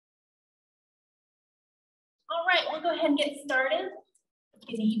right, we'll go ahead and get started.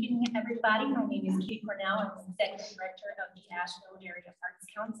 Good evening, everybody. My name is Kate Cornell. I'm the Executive Director of the Asheville Area Arts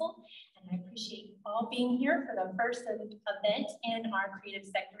Council, and I appreciate you all being here for the first event in our Creative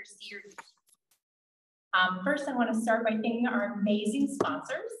Sector series. First, I want to start by thanking our amazing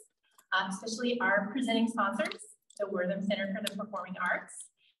sponsors, especially our presenting sponsors, the Wortham Center for the Performing Arts,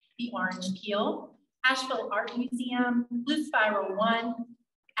 the Orange Peel, Asheville Art Museum, Blue Spiral One,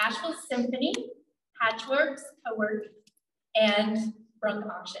 Asheville Symphony, Hatchworks, Co-work, and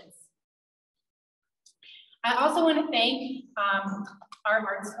Buncombe Auctions. I also want to thank our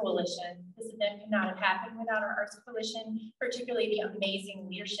Arts Coalition. This event could not have happened without our Arts Coalition, particularly the amazing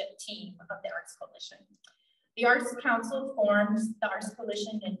leadership team of the Arts Coalition. The Arts Council formed the Arts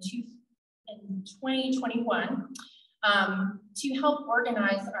Coalition in 2021 to help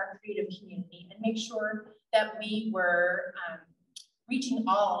organize our creative community and make sure that we were reaching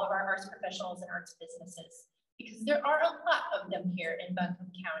all of our arts professionals and arts businesses, because there are a lot of them here in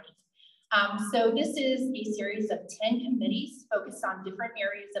Buncombe County. So this is a series of 10 committees focused on different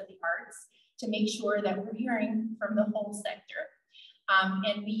areas of the arts to make sure that we're hearing from the whole sector.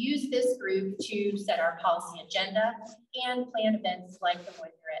 And we use this group to set our policy agenda and plan events like the one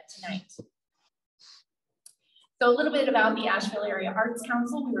you're at tonight. So a little bit about the Asheville Area Arts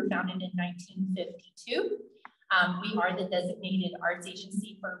Council. We were founded in 1952. We are the designated arts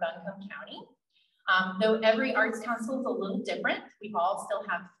agency for Buncombe County. Though every arts council is a little different, we all still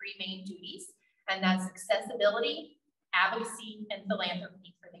have three main duties, and that's accessibility, advocacy, and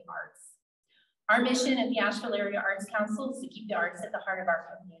philanthropy for the arts. Our mission at the Asheville Area Arts Council is to keep the arts at the heart of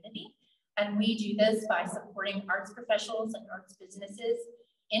our community, and we do this by supporting arts professionals and arts businesses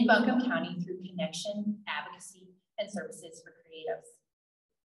in Buncombe County through connection, advocacy, and services for creatives.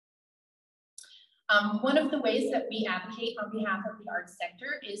 One of the ways that we advocate on behalf of the arts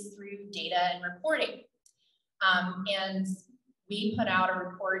sector is through data and reporting. And we put out a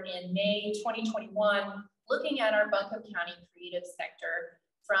report in May 2021 looking at our Buncombe County creative sector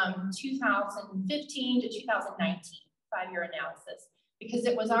from 2015 to 2019, five-year analysis, because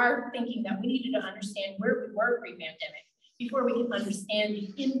it was our thinking that we needed to understand where we were pre-pandemic before we could understand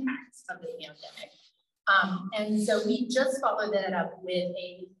the impacts of the pandemic. And so we just followed that up with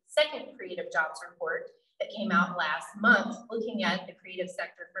a second creative jobs report that came out last month, looking at the creative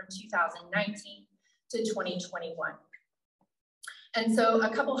sector from 2019 to 2021. And so a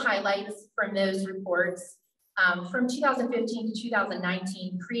couple highlights from those reports. From 2015 to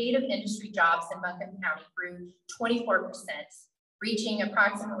 2019, creative industry jobs in Buncombe County grew 24%, reaching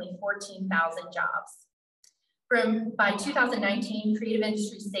approximately 14,000 jobs. By 2019, creative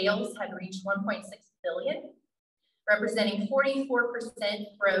industry sales had reached 1.6 billion, representing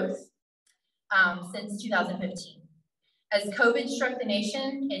 44% growth since 2015. As COVID struck the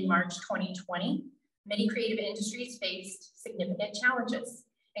nation in March 2020, many creative industries faced significant challenges,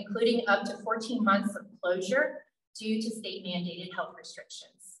 including up to 14 months of closure due to state-mandated health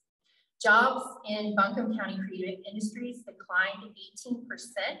restrictions. Jobs in Buncombe County creative industries declined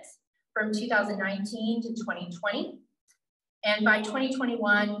 18% from 2019 to 2020. And by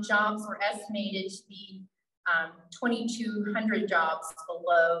 2021, jobs were estimated to be 2,200 jobs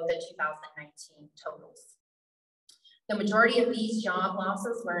below the 2019 totals. The majority of these job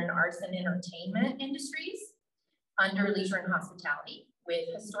losses were in arts and entertainment industries under leisure and hospitality, with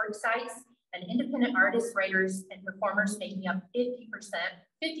historic sites and independent artists, writers, and performers making up 56% of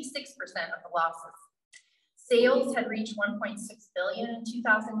the losses. Sales had reached 1.6 billion in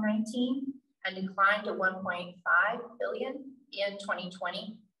 2019 and declined to 1.5 billion in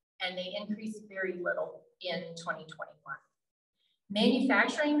 2020, and they increased very little in 2021.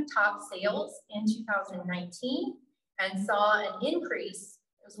 Manufacturing topped sales in 2019 and saw an increase.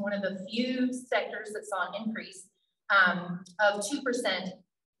 It was one of the few sectors that saw an increase of 2%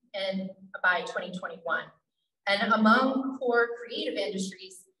 by 2021. And among core creative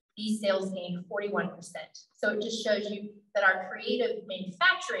industries, these sales gained 41%. So it just shows you that our creative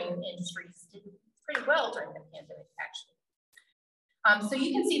manufacturing industries did pretty well during the pandemic, actually. So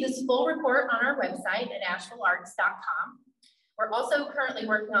you can see this full report on our website at AshevilleArts.com. We're also currently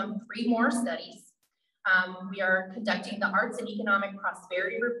working on 3 more studies. We are conducting the Arts and Economic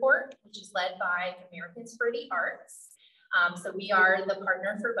Prosperity Report, which is led by Americans for the Arts. So we are the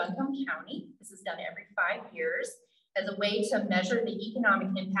partner for Buncombe County. This is done every 5 years as a way to measure the economic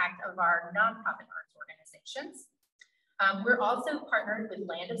impact of our nonprofit arts organizations. We're also partnered with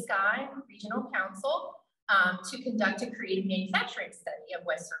Land of Sky Regional Council to conduct a creative manufacturing study of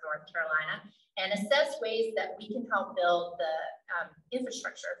Western North Carolina and assess ways that we can help build the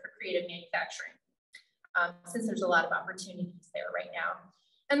infrastructure for creative manufacturing, since there's a lot of opportunities there right now.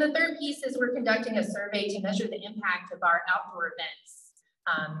 And the third piece is we're conducting a survey to measure the impact of our outdoor events,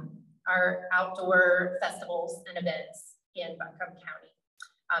 our outdoor festivals and events in Buncombe County.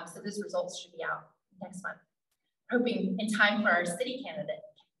 So this results should be out next month, hoping in time for our city candidate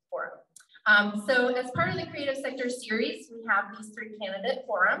forum. So as part of the creative sector series, we have these 3 candidate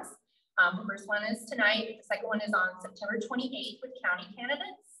forums. The first one is tonight. The second one is on September 28th with county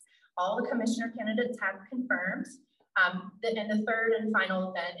candidates. All the commissioner candidates have confirmed. And the third and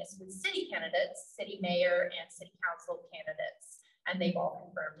final event is with city candidates, city mayor and city council candidates, and they've all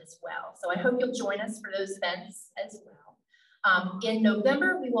confirmed as well. So I hope you'll join us for those events as well. In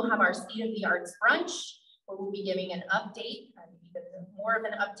November, we will have our State of the Arts brunch, where we'll be giving an update, even more of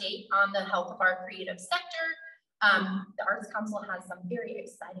an update on the health of our creative sector. The Arts Council has some very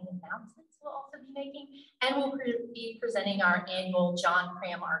exciting announcements we'll also be making, and we'll be presenting our annual John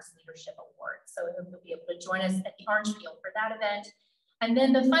Cram Arts Leadership Award. So I hope you'll be able to join us at the Orange Field for that event. And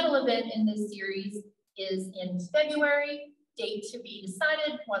then the final event in this series is in February, date to be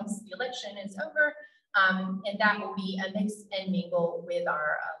decided once the election is over, and that will be a mix and mingle with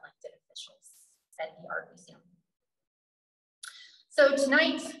our elected officials at the Art Museum. So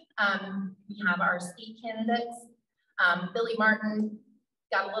tonight, we have our state candidates. Billy Martin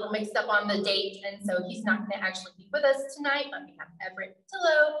got a little mixed up on the date, and so he's not going to actually be with us tonight, but we have Everett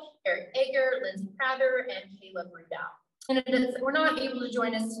Patillo, Eric Egger, Lindsay Prather, and Caleb Rudau. Candidates that were not able to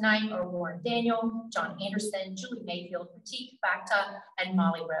join us tonight are Warren Daniel, John Anderson, Julie Mayfield, Pratik Bhakta, and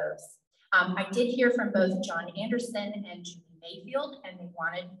Molly Rose. I did hear from both John Anderson and Julie Mayfield, and they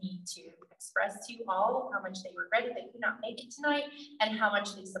wanted me to express to you all how much they regretted they could not make it tonight and how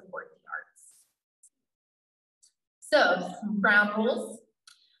much they support the arts. So, some ground rules.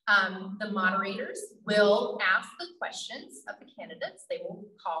 The moderators will ask the questions of the candidates. They will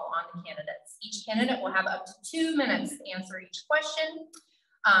call on the candidates. Each candidate will have up to 2 minutes to answer each question.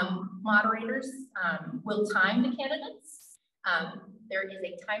 Moderators will time the candidates. There is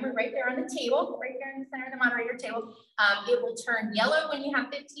a timer right there on the table, right there in the center of the moderator table. It will turn yellow when you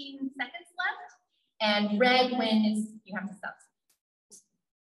have 15 seconds left, and red when you have to stop.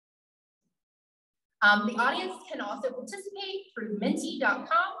 The audience can also participate through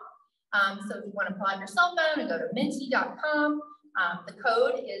menti.com. So if you want to pull out your cell phone and go to menti.com, the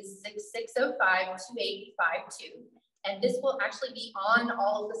code is 66052852. And this will actually be on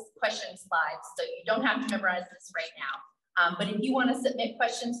all of the question slides, so you don't have to memorize this right now. But if you want to submit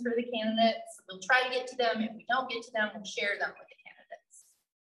questions for the candidates, we'll try to get to them. If we don't get to them, we'll share them with the candidates.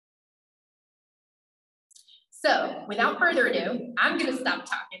 So without further ado, I'm going to stop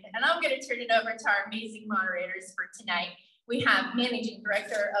talking and I'm going to turn it over to our amazing moderators for tonight. We have Managing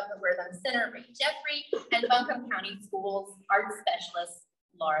Director of the Wortham Center, Geoffrey, and Buncombe County Schools Arts Specialist,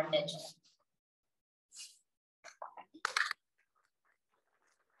 Laura Mitchell.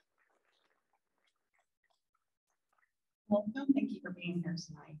 Welcome. Thank you for being here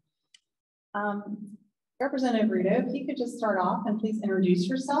tonight. Representative Rudo, if you could just start off and please introduce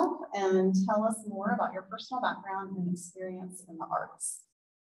yourself and tell us more about your personal background and experience in the arts.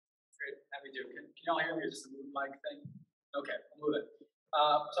 Great, happy to. Can y'all hear me? Just a move mic thing? Okay, I'll move it.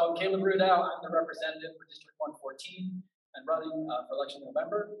 So I'm Caleb Rudau. I'm the representative for District 114 and running for election in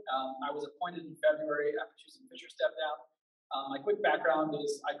November. I was appointed in February after Susan Fisher stepped down. My quick background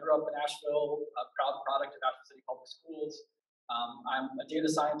is I grew up in Asheville, a proud product of Asheville City Public Schools. I'm a data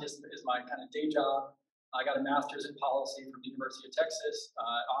scientist is my kind of day job. I got a master's in policy from the University of Texas,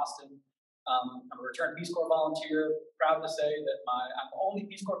 Austin. I'm a returned Peace Corps volunteer. Proud to say that I'm the only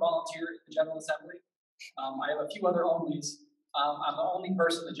Peace Corps volunteer in the General Assembly. I have a few other onlys. I'm the only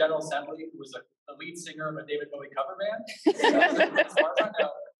person in the General Assembly who was the lead singer of a David Bowie cover band. As far as I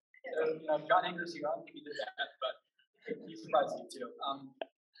know, John Ingers here, I don't think he did that, but he surprised you too.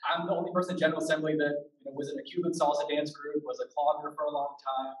 I'm the only person in General Assembly that was in a Cuban salsa dance group, was a clogger for a long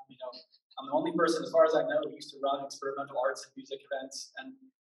time. I'm the only person, as far as I know, who used to run experimental arts and music events, and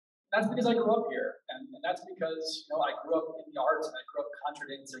that's because I grew up here, and that's because I grew up in the arts, and I grew up contra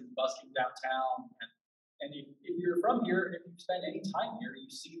dancing, busking downtown, and if you're from here, if you spend any time here,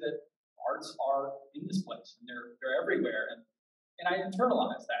 you see that arts are in this place, and they're everywhere, and I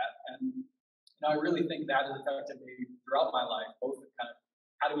internalize that, and I really think that has affected me throughout my life, both kind of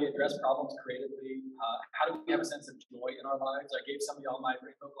how do we address problems creatively, how do we have a sense of joy in our lives. I gave some of y'all my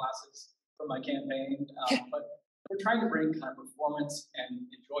rainbow glasses from my campaign, but we're trying to bring kind of performance and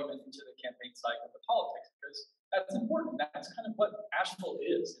enjoyment into the campaign cycle of the politics, because that's important. That's kind of what Asheville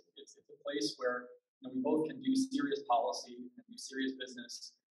is. It's a place where we both can do serious policy and do serious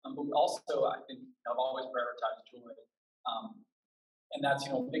business, but we also, I think, have always prioritized joy. And that's,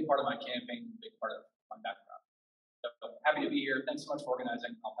 a big part of my campaign, a big part of my background. So happy to be here. Thanks so much for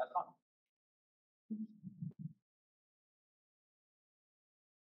organizing. I'll pass it on.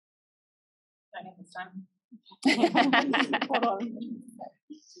 I think this time. Hold on.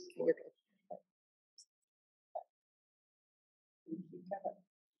 You're good.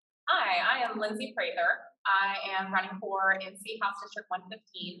 Hi, I am Lindsay Prather. I am running for NC House District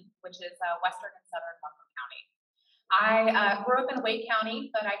 115, which is Western and Southern Buncombe County. I grew up in Wake County,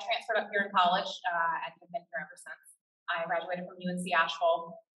 but I transferred up here in college and have been here ever since. I graduated from UNC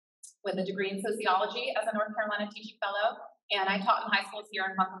Asheville with a degree in sociology as a North Carolina teaching fellow, and I taught in high schools here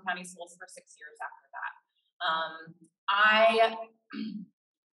in Buncombe County schools for 6 years after that. I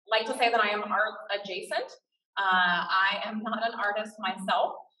like to say that I am art adjacent. I am not an artist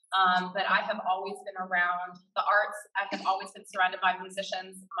myself, but I have always been around the arts. I have always been surrounded by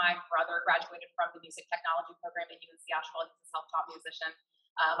musicians. My brother graduated from the music technology program at UNC Asheville. He's a self-taught musician.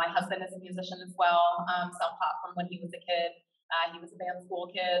 My husband is a musician as well, self-taught from when he was a kid. He was a band school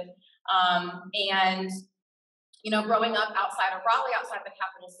kid. And, you know, growing up outside of Raleigh, outside the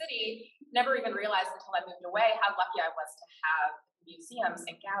capital city, never even realized until I moved away how lucky I was to have museums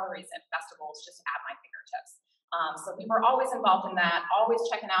and galleries and festivals just at my fingertips. So we were always involved in that, always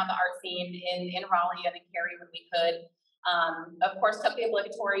checking out the art scene in Raleigh and in Cary when we could. Of course, took the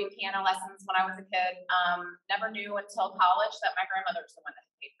obligatory piano lessons when I was a kid. Never knew until college that my grandmother was the one that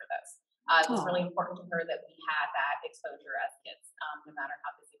paid for this. It was really important to her that we had that exposure as kids, no matter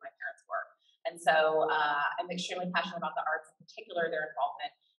how busy my parents were. And so I'm extremely passionate about the arts, in particular their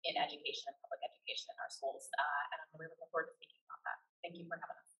involvement in education and public education in our schools. And I'm really looking forward to speaking about that. Thank you for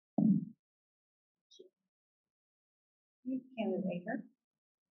having us. Candidate Baker.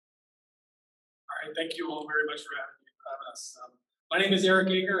 All right, thank you all very much for having us. My name is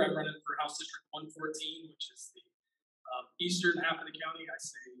Eric Ager. I'm running for House District 114, which is the eastern half of the county. I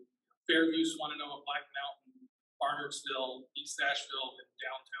say Fairview, Swannanoa, Black Mountain, Barnardsville, East Asheville, and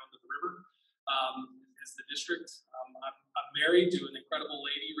downtown to the river is the district. I'm married to an incredible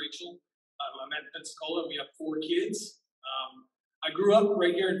lady, Rachel, who I met in Pensacola. We have 4 kids. I grew up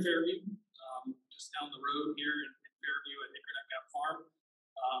right here in Fairview, just down the road here in Fairview at Hickory Gap Farm,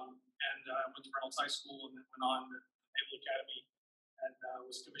 and I went to Reynolds High School and then went on to Naval Academy and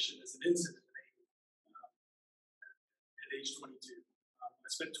was commissioned as an ensign in the Navy at age 22. I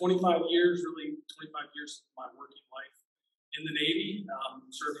spent 25 years, really 25 years of my working life in the Navy,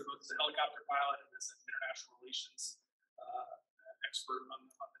 serving both as a helicopter pilot and as an international relations expert on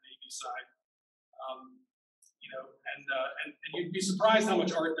the Navy side. You know, and you'd be surprised how much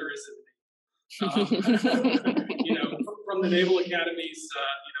art there is in the Navy. You know, from the Naval Academy's,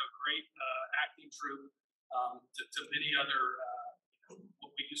 you know, great acting troupe to many other, you know,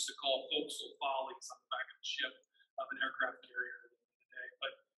 what we used to call forecastle follies on the back of the ship of an aircraft carrier in the day.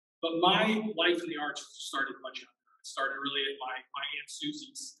 But my life in the arts started much younger. It started really at my Aunt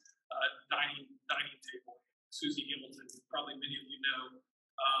Susie's dining table. Susie Hamilton, probably many of you know.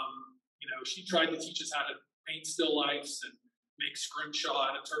 You know, she tried to teach us how to paint still lifes and make scrimshaw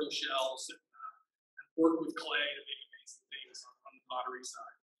out of turtle shells and work with clay to make amazing things on the pottery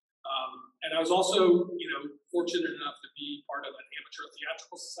side. And I was also, you know, fortunate enough to be part of an amateur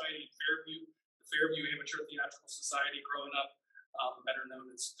theatrical society in Fairview, the Fairview Amateur Theatrical Society growing up, better known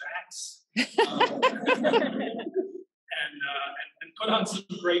as FATS. And put on some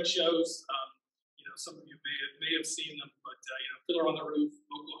great shows. You know, some of you may have seen them, but you know, Fiddler on the Roof,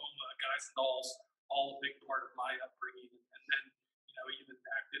 Oklahoma, Guys and Dolls, all a big part of my upbringing. And then, you know, even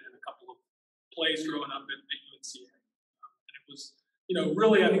acted in a couple of plays growing up at UNCA. And it was, you know,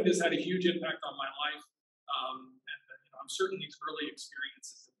 really, I think this had a huge impact on my life. And you know, I'm certain these early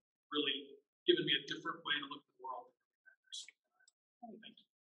experiences have really given me a different way to look at the world. Thank you.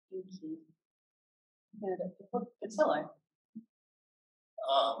 Thank you. Candidate Patillo.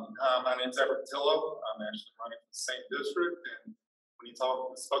 Hi, my name's Everett Patillo. I'm actually running for the same district. And when you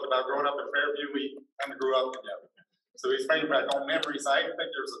spoke about growing up in Fairview, we kind of grew up together. So he's bringing back old memories. I even think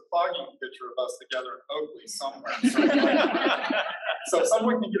there's a fogging picture of us together in Oakley somewhere. So if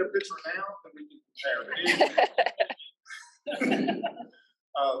someone can get a picture now, then we can compare.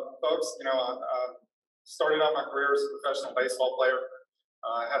 Folks, you know, I started out my career as a professional baseball player.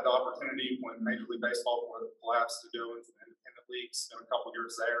 I had the opportunity when Major League Baseball collapsed to go into the independent leagues, spent a couple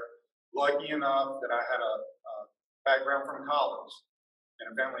years there. Lucky enough that I had a background from college. And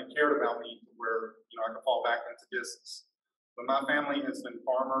a family cared about me to where, you know, I could fall back into business. But my family has been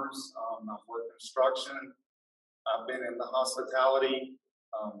farmers. I've worked construction. I've been in the hospitality.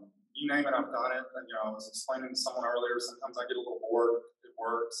 You name it, I've done it. And, you know, I was explaining to someone earlier, sometimes I get a little bored at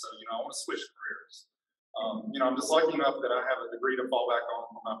work. So, you know, I want to switch careers. You know, I'm just lucky enough that I have a degree to fall back on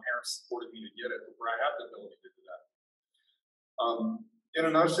when my parents supported me to get it, where I have the ability to do that. In a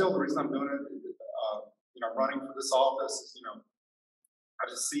nutshell, the reason I'm doing it, running for this office is, I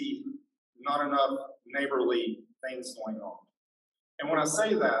just see not enough neighborly things going on. And when I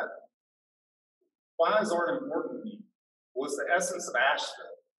say that, why is art important to me? Well, it's the essence of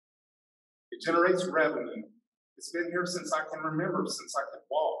Asheville. It generates revenue. It's been here since I can remember, since I could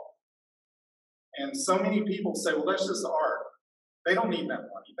walk. And so many people say, well, that's just art. They don't need that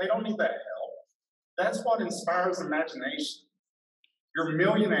money. They don't need that help. That's what inspires imagination. Your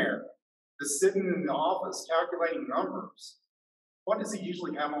millionaire that's sitting in the office calculating numbers. What does he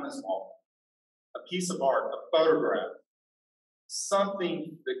usually have on his wall? A piece of art, a photograph,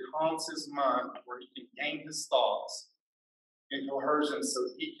 something that calms his mind where he can gain his thoughts in cohesion so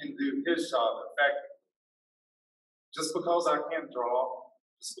he can do his job effectively. Just because I can't draw,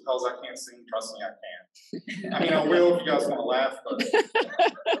 just because I can't sing, trust me, I can. I mean, I will if you guys want to laugh, but,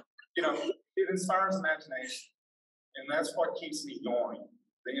 it inspires imagination. And that's what keeps me going.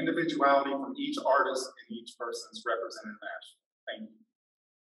 The individuality from each artist and each person is represented in Asheville. Thank you.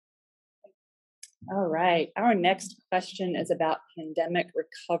 All right. Our next question is about pandemic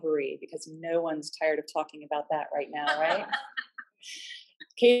recovery, because no one's tired of talking about that right now, right?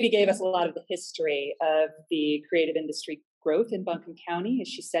 Katie gave us a lot of the history of the creative industry growth in Buncombe County. As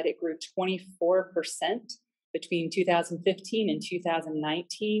she said, it grew 24% between 2015 and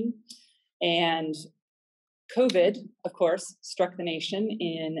 2019. And COVID, of course, struck the nation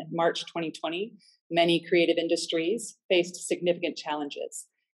in March 2020. Many creative industries faced significant challenges,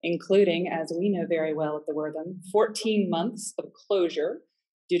 including, as we know very well at the Wortham, 14 months of closure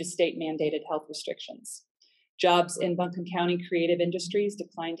due to state-mandated health restrictions. Jobs in Buncombe County creative industries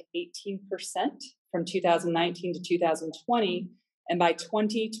declined 18% from 2019 to 2020, and by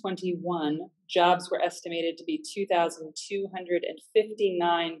 2021, jobs were estimated to be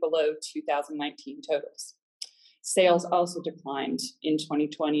 2,259 below 2019 totals. Sales also declined in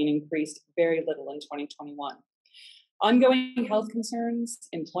 2020 and increased very little in 2021. Ongoing health concerns,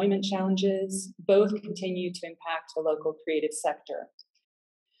 employment challenges, both continue to impact the local creative sector.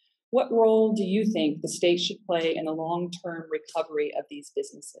 What role do you think the state should play in the long-term recovery of these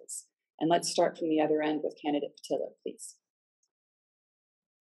businesses? And let's start from the other end with candidate Patillo, please.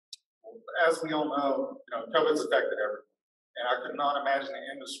 As we all know, COVID's affected everyone. And I could not imagine an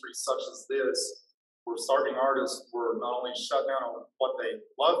industry such as this, where starting artists were not only shut down on what they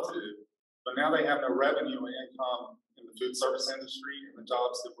love to do, but now they have no revenue and income in the food service industry and the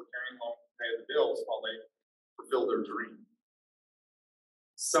jobs that were carrying along to pay the bills while they fulfill their dream.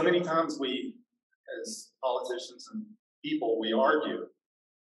 So many times we, as politicians and people, we argue,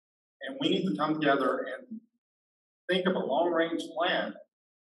 and we need to come together and think of a long-range plan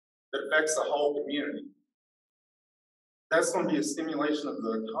that affects the whole community. That's going to be a stimulation of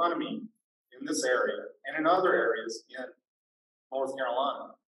the economy in this area and in other areas in North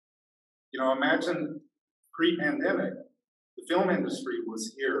Carolina. Imagine pre-pandemic, the film industry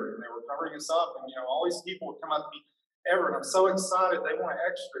was here and they were covering us up, and all these people would come up to me, Everett, I'm so excited, they want an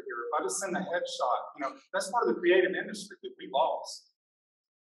extra here. If I just send a headshot, that's part of the creative industry that we lost.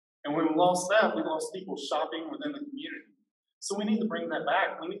 And when we lost that, we lost people shopping within the community. So we need to bring that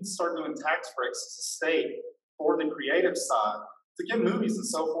back. We need to start doing tax breaks as a state for the creative side to get movies and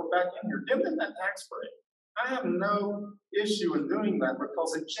so forth back in here. Give them that tax break. I have no issue in doing that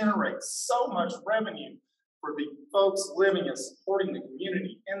because it generates so much revenue for the folks living and supporting the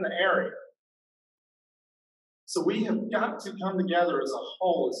community in the area. So we have got to come together as a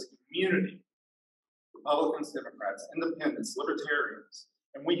whole, as a community, Republicans, Democrats, Independents, Libertarians,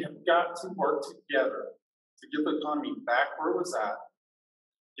 and we have got to work together to get the economy back where it was at,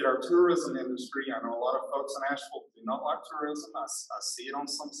 get our tourism industry. I know a lot of folks in Asheville do not like tourism. I see it on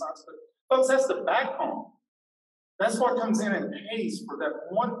some sides, but folks, that's the backbone. That's what comes in and pays for that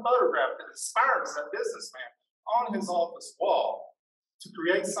one photograph that inspires that businessman on his office wall to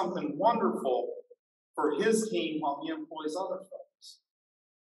create something wonderful for his team while he employs other folks.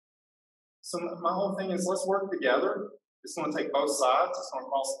 So my whole thing is, let's work together. It's going to take both sides. It's going to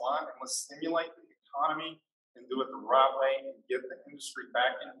cross the line, and let's stimulate the economy and do it the right way and get the industry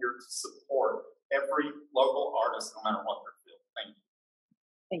back in here to support every local artist, no matter what their field. Thank you.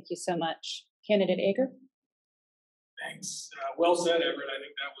 Thank you so much. Candidate Ager? Thanks. Well said, Everett. I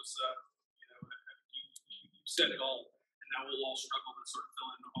think that was, you said it all, and now we'll all struggle to sort of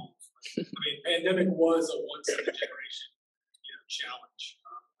fill in the holes. I mean, pandemic was a once-in-a-generation, challenge,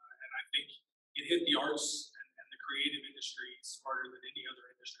 and I think it hit the arts and the creative industries harder than any other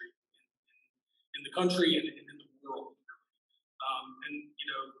industry in the country and in the world.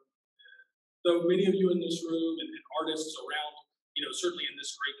 Though many of you in this room and artists around, certainly in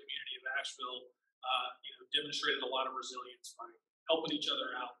this great community of Asheville, demonstrated a lot of resilience by helping each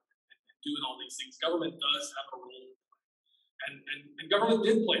other out and doing all these things. Government does have a role, and government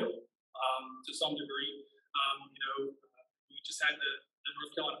did play a role to some degree. We just had the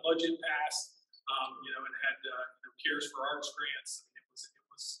North Carolina budget passed, and had Cares for Arts grants. I mean, it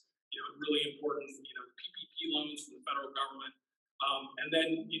was really important. The PPP loans from the federal government, and then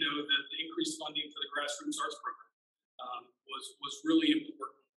the increased funding for the grassroots arts program was really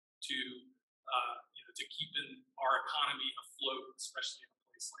important to keeping our economy afloat, especially in a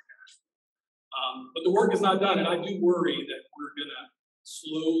place like Asheville. But the work is not done, and I do worry that we're gonna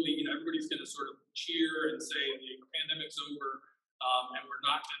slowly, everybody's gonna sort of cheer and say the pandemic's over, and we're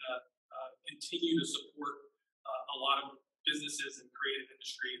not gonna continue to support a lot of businesses and creative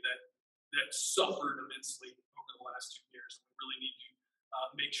industry that suffered immensely over the last 2 years. We really need to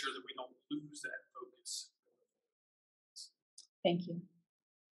make sure that we don't lose that focus. Thank you.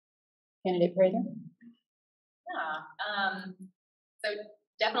 Candidate Prather? Yeah, so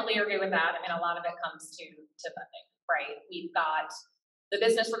definitely agree with that. I mean, a lot of it comes to funding, right? We've got the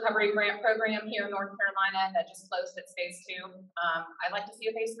Business Recovery Grant Program here in North Carolina that just closed its phase 2. I'd like to see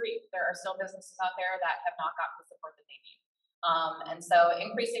a phase 3. There are still businesses out there that have not gotten the support that they need. And so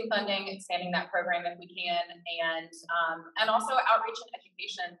increasing funding, expanding that program if we can, and also outreach and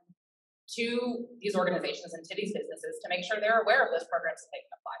education to these organizations and to these businesses to make sure they're aware of those programs that they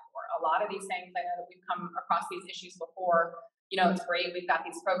can apply for. A lot of these things, I know that we've come across these issues before. It's great, we've got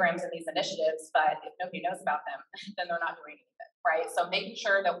these programs and these initiatives, but if nobody knows about them, then they're not doing anything, right? So making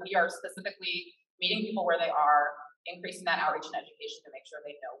sure that we are specifically meeting people where they are, increasing that outreach and education to make sure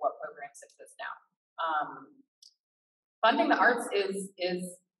they know what programs exist now. Funding the arts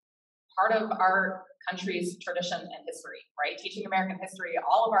is part of our country's tradition and history, right? Teaching American history,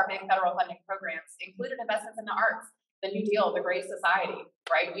 all of our big federal funding programs included investments in the arts. The New Deal, the Great Society,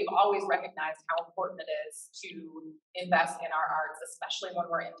 right? We've always recognized how important it is to invest in our arts, especially when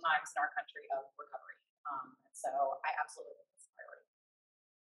we're in times in our country of recovery. So I absolutely think it's a priority.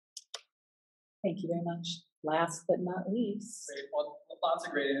 Thank you very much. Last but not least. Great. Well, lots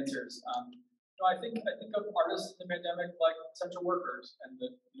of great answers. I think of artists in the pandemic like essential workers, and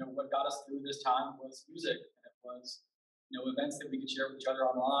what got us through this time was music, and it was events that we could share with each other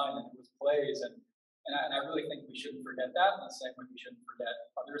online, and it was plays, and I really think we shouldn't forget that, in the same way we shouldn't forget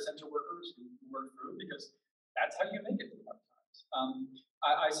other essential workers who work through, because that's how you make it through tough times.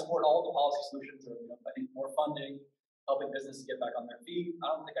 I support all the policy solutions of I think more funding, helping businesses get back on their feet.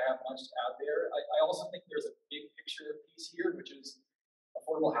 I don't think I have much to add there. I also think there's a big picture piece here, which is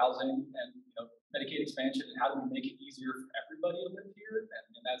affordable housing and Medicaid expansion, and how do we make it easier for everybody to live here,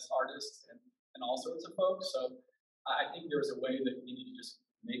 and that's artists and all sorts of folks. So I think there's a way that we need to just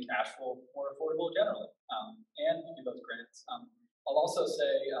make Asheville more affordable generally, and do those grants. I'll also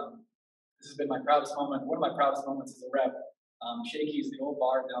say this has been my proudest moment. One of my proudest moments as a rep. Shakey's, the old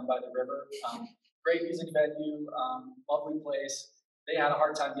bar down by the river. Great music venue, lovely place. They had a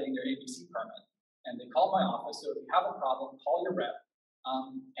hard time getting their ABC permit, and they called my office. So if you have a problem, call your rep.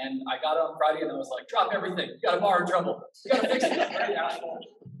 And I got on Friday and I was like, drop everything. You got a bar in trouble. You got to fix it. Very Asheville.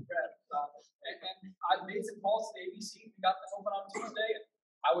 And I made some calls to the ABC. We got them open on Tuesday. And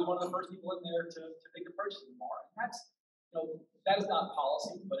I was one of the first people in there to make the purchase of the bar. And that's, that is not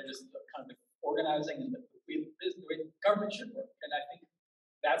policy, but it is kind of the organizing and the way government should work. And I think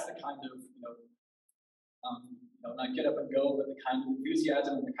that's the kind of, not get up and go, but the kind of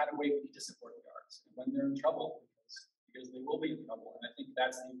enthusiasm and the kind of way we need to support the arts. And when they're in trouble, because they will be in trouble. And I think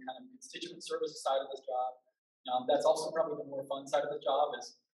that's the kind of constituent services side of this job. That's also probably the more fun side of the job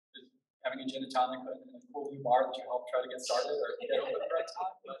is having a gin and tonic and a cool new bar that you help try to get started or get open at the right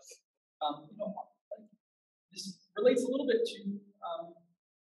time. But this relates a little bit to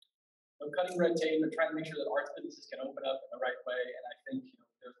cutting red tape and trying to make sure that arts businesses can open up in the right way. And I think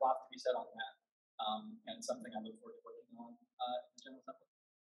there's a lot to be said on that, and something I look forward to working on in the General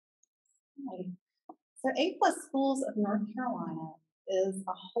Assembly. So A+ Schools of North Carolina is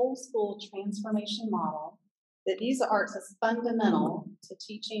a whole school transformation model that views the arts as fundamental to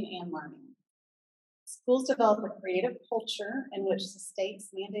teaching and learning. Schools develop a creative culture in which the state's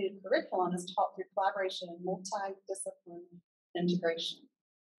mandated curriculum is taught through collaboration and multi-discipline integration,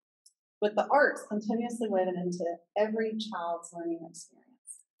 with the arts continuously woven into every child's learning experience.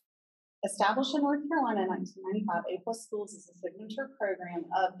 Established in North Carolina in 1995, A+ Schools is a signature program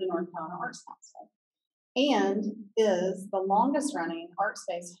of the North Carolina Arts Council and is the longest running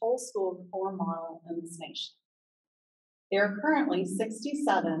arts-based whole school reform model in this nation. There are currently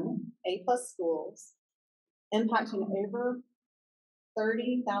 67 A+ schools impacting over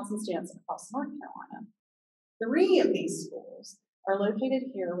 30,000 students across North Carolina. 3 of these schools are located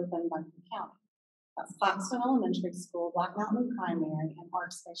here within Buncombe County. That's Claxton Elementary School, Black Mountain Primary, and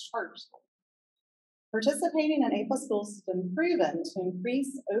ArtsAVL Charter School. Participating in A+ schools has been proven to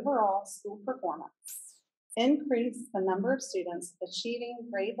increase overall school performance, increase the number of students achieving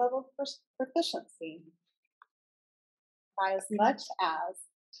grade level proficiency by as much as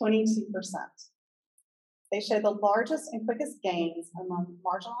 22%. They show the largest and quickest gains among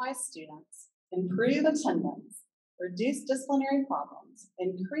marginalized students, improve attendance, reduce disciplinary problems,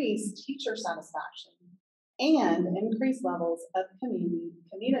 increase teacher satisfaction, and increase levels of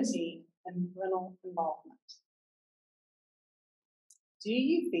community and parental involvement. Do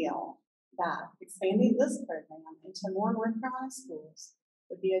you feel that expanding this program into more North Carolina schools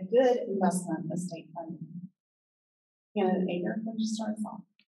would be a good investment of state funding? Candidate Ager, would you start us off?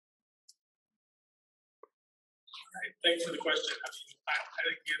 All right, thanks for the question. I mean, I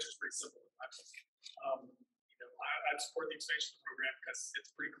think the answer is pretty simple. I support the expansion of the program because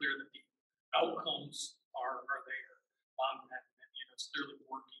it's pretty clear that the outcomes are there. And it's clearly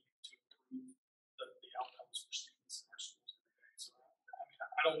working to improve the outcomes for students in our schools every day. So,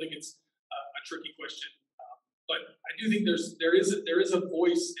 I don't think it's a tricky question, but I do think there is a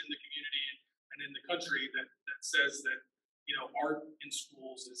voice in the community and in the country that says that art in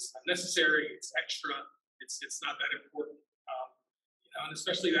schools is unnecessary, it's extra, it's not that important, and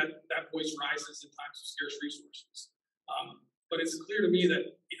especially that voice rises in times of scarce resources. But it's clear to me that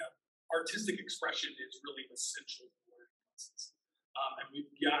artistic expression is really essential to the learning process, and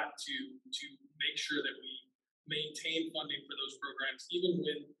we've got to make sure that we maintain funding for those programs even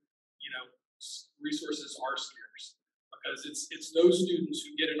when resources are scarce, because it's those students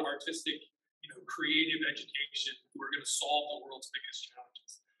who get an artistic creative education who are going to solve the world's biggest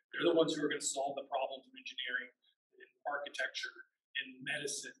challenges. They're the ones who are going to solve the problems of engineering, in architecture, in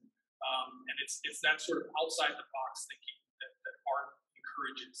medicine, and it's that sort of outside the box thinking that art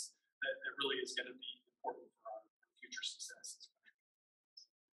encourages that really is going to be important for our future success.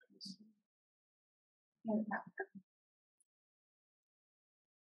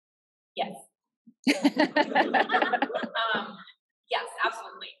 Yes. Yes,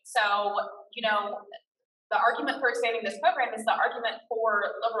 absolutely. So, the argument for expanding this program is the argument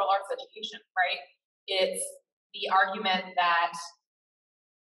for liberal arts education, right? It's the argument that,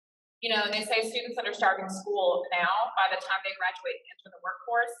 they say students that are starting school now, by the time they graduate and enter the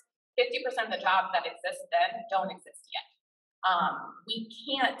workforce, 50% of the jobs that exist then don't exist yet. We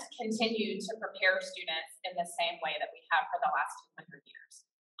can't continue to prepare students in the same way that we have for the last 200 years.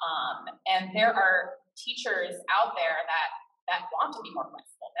 And there are teachers out there that want to be more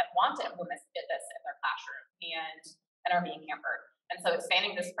flexible, that want to implement this in their classroom and are being hampered. And so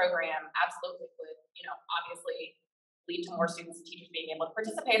expanding this program absolutely would, obviously lead to more students and teachers being able to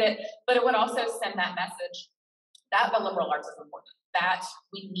participate in it, but it would also send that message that the liberal arts is important, that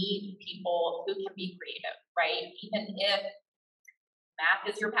we need people who can be creative, right? Even if math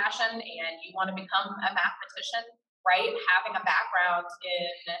is your passion and you want to become a mathematician, right? Having a background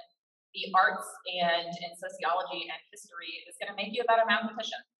in the arts and in sociology and history is going to make you a better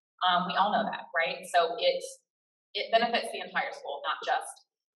mathematician. We all know that, right? So it benefits the entire school, not just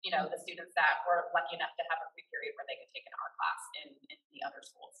the students that were lucky enough to have a free period where they could take an art class in the other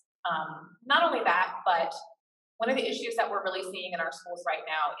schools. Not only that, but one of the issues that we're really seeing in our schools right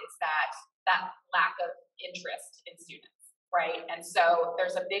now is that lack of interest in students, right? And so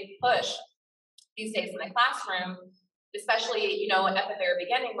there's a big push these days in the classroom, especially, at the very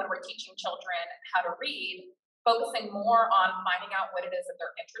beginning when we're teaching children how to read, focusing more on finding out what it is that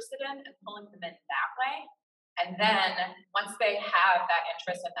they're interested in and pulling them in that way. And then once they have that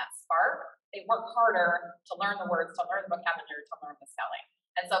interest and that spark, they work harder to learn the words, to learn the vocabulary, to learn the spelling.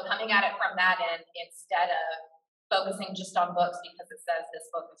 And so coming at it from that end, instead of focusing just on books because it says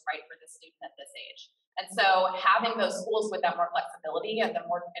this book is right for this student at this age. And so having those schools with that more flexibility and the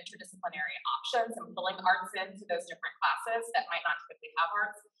more interdisciplinary options and pulling arts into those different classes that might not typically have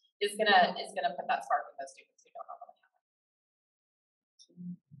arts is gonna put that spark in those students who don't normally have it.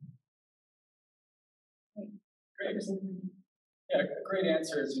 Great. Yeah, a great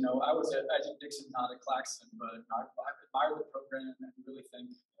answer is, I was at Dixon, not at Claxton, but I admire the program and really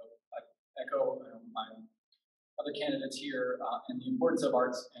think, I echo my other candidates here and the importance of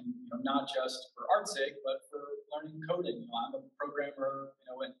arts, and not just for art's sake, but for learning coding. I'm a programmer,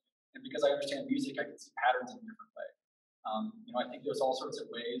 and because I understand music, I can see patterns in a different way. I think there's all sorts of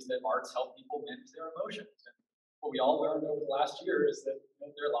ways that arts help people manage their emotions. And what we all learned over the last year is that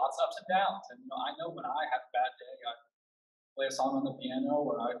there are lots of ups and downs. And I know when I have a bad day, I play a song on the piano,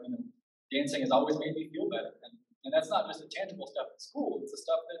 or dancing has always made me feel better. And that's not just the tangible stuff at school; it's the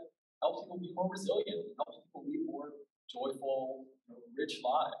stuff that helps people be more resilient, helps people lead more joyful, rich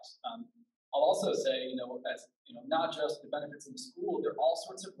lives. I'll also say, as not just the benefits in the school, there are all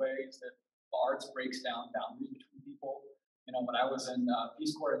sorts of ways that the arts breaks down boundaries between people. When I was in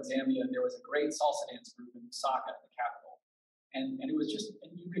Peace Corps in Zambia, there was a great salsa dance group in Lusaka, the capital. And it was just,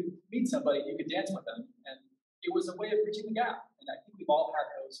 and you could meet somebody, you could dance with them, and it was a way of bridging the gap. And I think we've all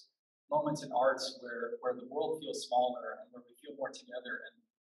had those moments in arts where the world feels smaller and where we feel more together.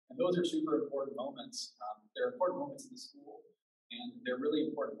 And those are super important moments. They're important moments in the school, and they're really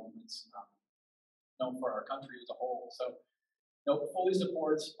important moments for our country as a whole. So, fully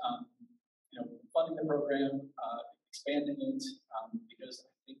supports, funding the program, expanding it, because I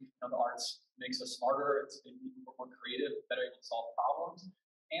think the arts makes us smarter. It's making people more creative, better able to solve problems,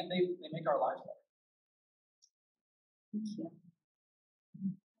 and they make our lives better. Thank you.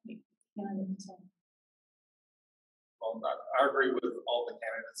 Well, I agree with all the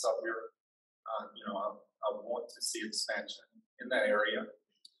candidates up here. I want to see expansion in that area.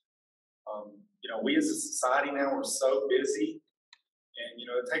 We as a society now are so busy, and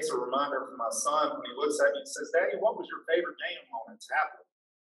it takes a reminder from my son when he looks at me and says, "Daddy, what was your favorite game on a tablet?"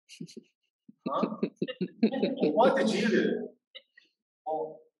 Huh? Well, what did you do?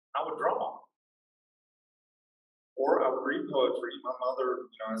 Well, I would draw. Or I would read poetry. My mother,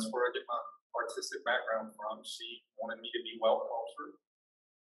 that's where I get my artistic background from. She wanted me to be well-cultured,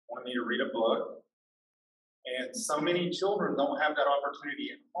 wanted me to read a book. And so many children don't have that opportunity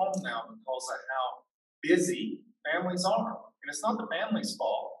at home now because of how busy families are. And it's not the family's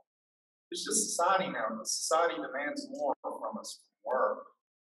fault. It's just society now. The society demands more from us from work,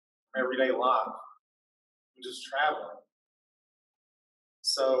 from everyday life, from just traveling.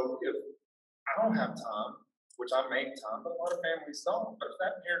 So if I don't have time, which I make time, but a lot of families don't. But if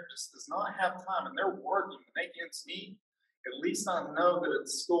that parent just does not have time and they're working and they ends meet, at least I know that at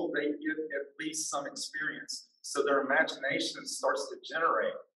school they get at least some experience, so their imagination starts to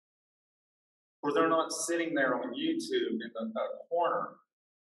generate. Or they're not sitting there on YouTube in the corner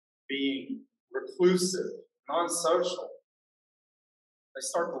being reclusive, non-social. They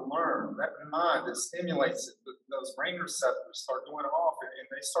start to learn. That mind that stimulates it, those brain receptors start going off, and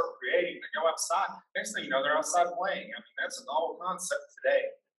they start creating. They go outside. Next thing you know, they're outside playing. I mean, that's a novel concept today.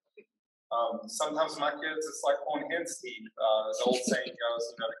 Sometimes my kids, it's like pulling hen's teeth. The old saying goes,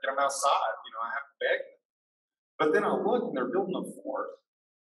 to get them outside, I have to beg them. But then I look and they're building a fort.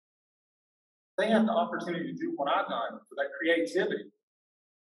 They have the opportunity to do what I've done for that creativity.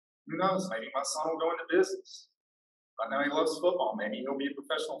 Who knows? Maybe my son will go into business. Right now he loves football. Maybe he'll be a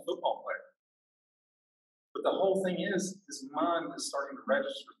professional football player. But the whole thing is, his mind is starting to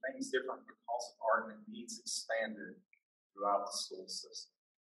register things different because of art, and it needs expanded throughout the school system.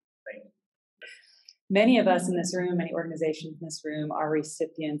 Thank you. Many of us in this room, many organizations in this room are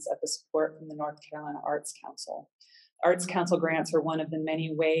recipients of the support from the North Carolina Arts Council. Arts Council grants are one of the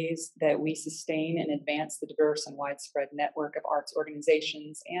many ways that we sustain and advance the diverse and widespread network of arts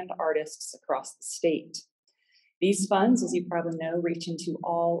organizations and artists across the state. These funds, as you probably know, reach into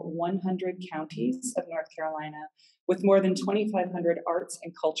all 100 counties of North Carolina, with more than 2,500 arts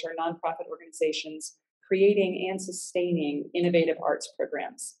and culture nonprofit organizations creating and sustaining innovative arts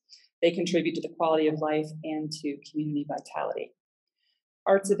programs. They contribute to the quality of life and to community vitality.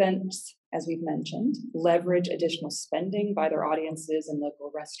 Arts events, as we've mentioned, leverage additional spending by their audiences in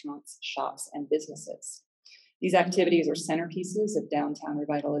local restaurants, shops, and businesses. These activities are centerpieces of downtown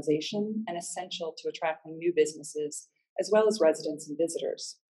revitalization and essential to attracting new businesses, as well as residents and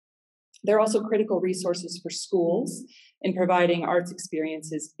visitors. They're also critical resources for schools in providing arts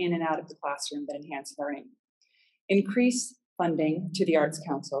experiences in and out of the classroom that enhance learning. Increase funding to the Arts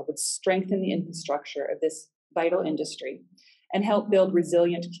Council would strengthen the infrastructure of this vital industry and help build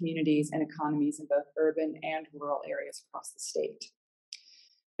resilient communities and economies in both urban and rural areas across the state.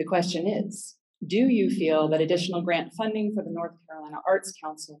 The question is, do you feel that additional grant funding for the North Carolina Arts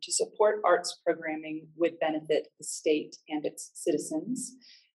Council to support arts programming would benefit the state and its citizens?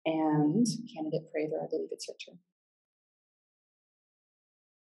 And candidate Prather, I believe it's your turn.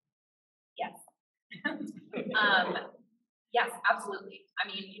 Yes. Yes, absolutely. I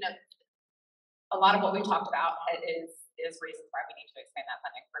mean, a lot of what we talked about is reasons why we need to expand that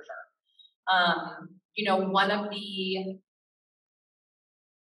funding for sure.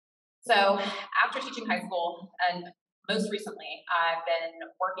 So after teaching high school, and most recently, I've been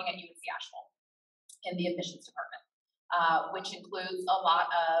working at UNC Asheville in the admissions department, which includes a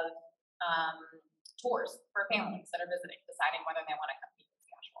lot of tours for families that are visiting, deciding whether they want to come to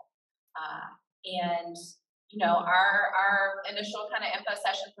UNC Asheville. Our initial kind of info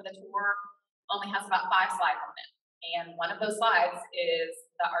session for the tour only has about 5 slides on it. And one of those slides is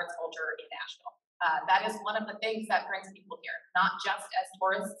the arts culture in Asheville. That is one of the things that brings people here, not just as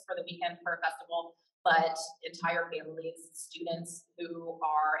tourists for the weekend for a festival, but entire families, students who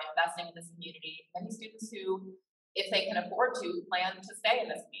are investing in this community, many students who, if they can afford to, plan to stay in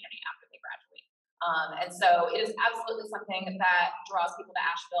this community after they graduate. And so it is absolutely something that draws people to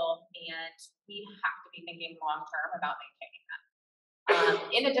Asheville, and we have to be thinking long-term about maintaining that.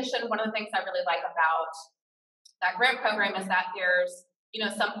 In addition, one of the things I really like about that grant program is that there's,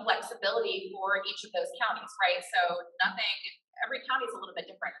 some flexibility for each of those counties, right? So every county is a little bit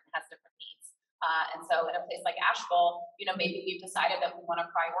different and has different needs. And so in a place like Asheville, maybe we've decided that we want to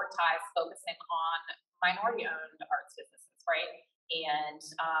prioritize focusing on minority-owned arts businesses, right? And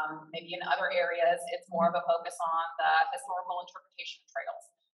maybe in other areas, it's more of a focus on the historical interpretation trails,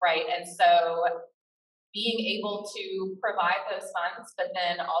 right? And so being able to provide those funds, but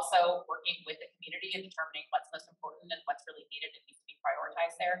then also working with the community and determining what's most important and what's really needed and needs to be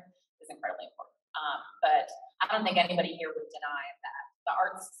prioritized there is incredibly important. But I don't think anybody here would deny that the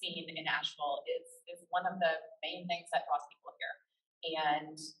arts scene in Asheville is one of the main things that draws people here.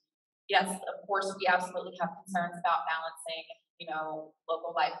 And yes, of course, we absolutely have concerns about balancing,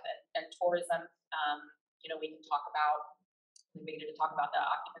 local life and tourism. We can talk about, we began to talk about the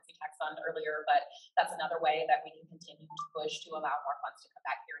occupancy tax fund earlier, but that's another way that we can continue to push to allow more funds to come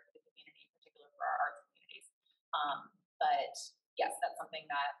back here into the community, in particular for our arts communities. But yes, that's something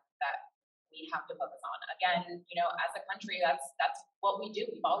that we have to focus on. Again, as a country, that's what we do.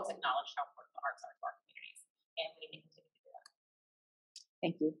 We've always acknowledged how important the arts are to our communities, and we need to continue to do that.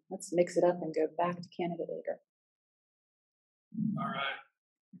 Thank you. Let's mix it up and go back to candidate Ager. All right.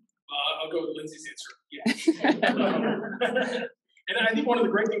 I'll go with Lindsay's answer. Yeah. And I think one of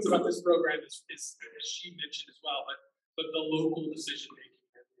the great things about this program is as she mentioned as well, but the local decision making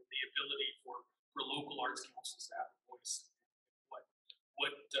and the ability for local arts councils to have a voice.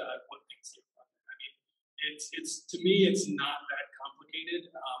 What things get done. I mean, it's to me, it's not that complicated.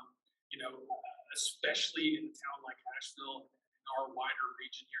 Especially in a town like Asheville, in our wider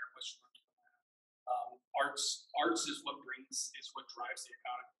region here in West Virginia, arts is what drives the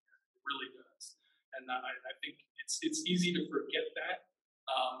economy. It really does, and I think it's easy to forget that.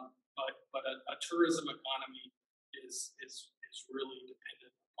 But a tourism economy is really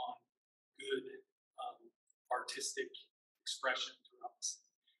dependent upon good artistic expression throughout the city.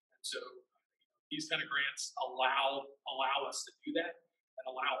 And so these kind of grants allow us to do that and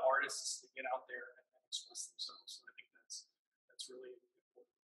allow artists to get out there and express themselves. So I think that's really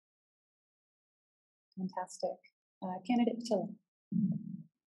important. Fantastic. Candidate Patillo.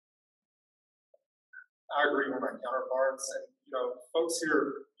 I agree with my counterparts, and folks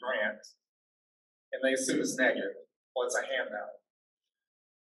hear grant and they assume it's negative. Well, it's a handout.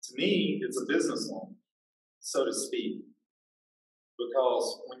 To me, it's a business loan, so to speak,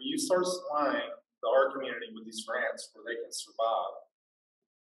 because when you start supplying the art community with these grants where they can survive,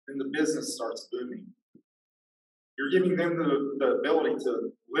 then the business starts booming. You're giving them the ability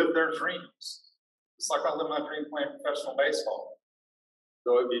to live their dreams. It's like I live my dream playing professional baseball.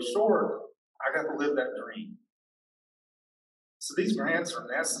 Though it be short, I got to live that dream. So these grants are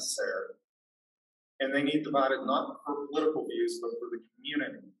necessary, and they need divided not for political views, but for the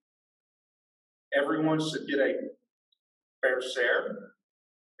community. Everyone should get a fair share.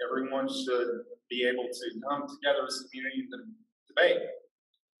 Everyone should be able to come together as a community and debate.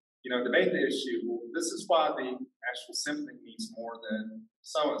 Debate the issue. Well, this is why the Asheville Symphony needs more than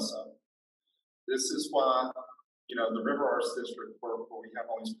so-and-so. This is why, the River Arts District, where we have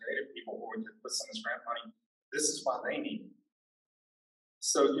all these creative people where we could put some of this grant money, this is why they need it.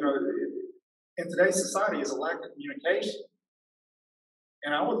 So, in today's society is a lack of communication.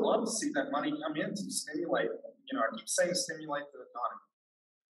 And I would love to see that money come in to stimulate, I keep saying stimulate the economy.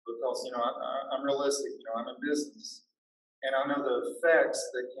 Because, I'm realistic, I'm in business. And I know the effects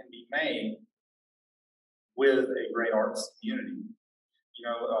that can be made with a great arts community.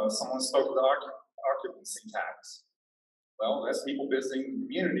 Someone spoke of the occupancy tax. Well, that's people visiting the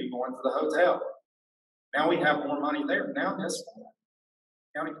community going to the hotel. Now we have more money there. Now guess what?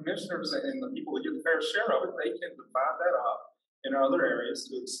 County commissioners and the people that get the fair share of it, they can divide that up in other areas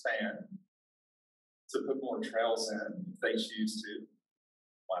to expand, to put more trails in if they choose to,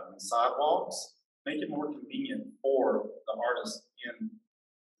 widen the sidewalks, make it more convenient for the artists in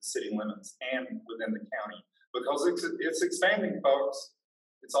the city limits and within the county. Because it's expanding, folks.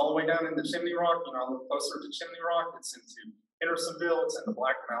 It's all the way down into Chimney Rock. I live closer to Chimney Rock. It's into Hendersonville. It's into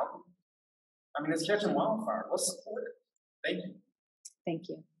Black Mountain. I mean, it's catching wildfire. Let's support it. Thank you. Thank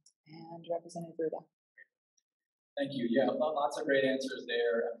you. And Representative Ruda. Thank you. Yeah, lots of great answers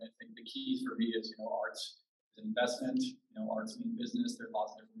there. I think the keys for me is, arts an investment. You know, arts mean business. There's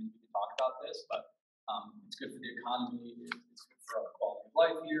lots of different ways we can talk about this, but it's good for the economy. It's good for our quality of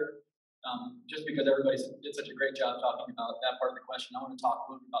life here. Just because everybody did such a great job talking about that part of the question, I want to talk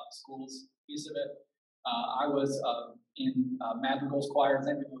a little bit about the schools piece of it. I was in Madrigal's choir. Does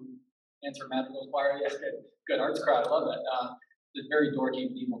anybody answer Madrigal's choir? Yeah, good. Arts crowd. I love that. The very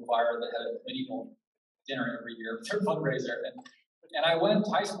dorky medieval choir that had a medieval dinner every year. It's their fundraiser. And I went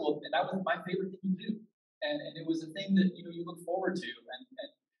to high school, and that was my favorite thing to do. And it was a thing that, you know, you look forward to. And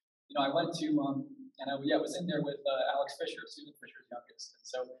you know, I went to, and I was in there with Alex Fisher, Susan Fisher's youngest. And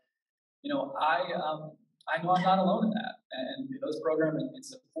so, you know, I know I'm not alone in that. And those programs and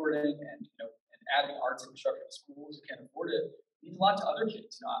supporting and, you know, and adding arts infrastructure to schools who can't afford it means a lot to other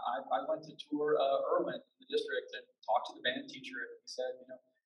kids. You know, I went to tour Irwin in the district and talked to the band teacher, and he said, you know,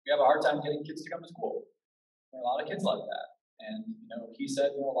 we have a hard time getting kids to come to school. There are a lot of kids like that. And, you know, he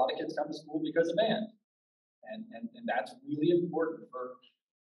said, you know, a lot of kids come to school because of band. And that's really important for,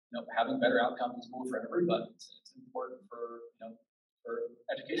 you know, having better outcomes in school for everybody. It's important for, you know, for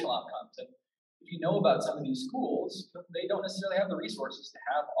educational outcomes. And if you know about some of these schools, they don't necessarily have the resources to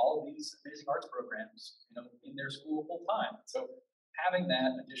have all of these amazing arts programs, you know, in their school full time. So having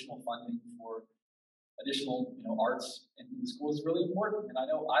that additional funding for additional, you know, arts in the school is really important. And I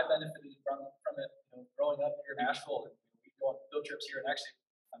know I benefited from it, you know, growing up here in Asheville. And we go on field trips here, and actually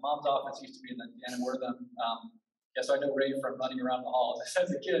my mom's office used to be in Wortham. Yeah, so I know Ray from running around the halls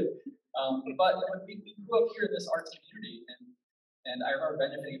as a kid. But we grew up here in this arts community, and I remember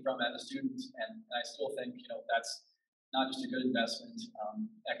benefiting from it as a student, and I still think, you know, that's not just a good investment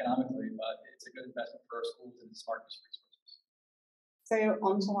economically, but it's a good investment for our schools and smart resources. So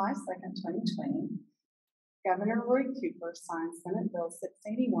on July 2nd, 2020, Governor Roy Cooper signed Senate Bill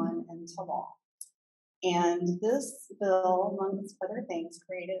 681 into law. And this bill, among other things,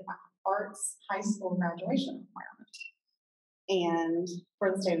 created an arts high school graduation requirement and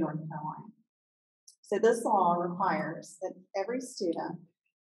for the state of North Carolina. So this law requires that every student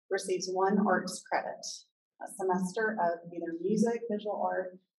receives 1 arts credit, a semester of either music, visual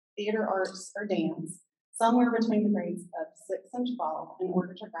art, theater arts, or dance, somewhere between the grades of 6 and 12 in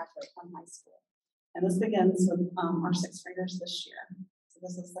order to graduate from high school. And this begins with our 6th graders this year. So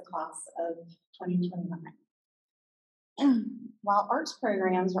this is the class of 2029. While arts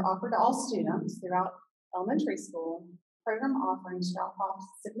programs are offered to all students throughout elementary school, program offerings drop off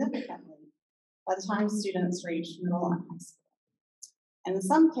significantly by the time students reach middle and high school, and in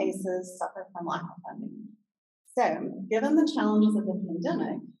some cases suffer from lack of funding. So, given the challenges of the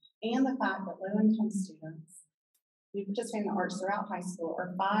pandemic and the fact that low-income students who participate in the arts throughout high school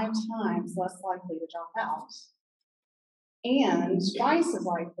are 5 times less likely to drop out and twice as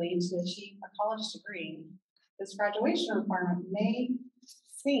likely to achieve a college degree, this graduation requirement may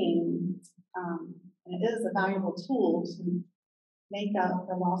seem, and it is a valuable tool to make up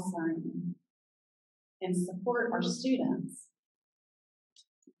for lost learning and support our students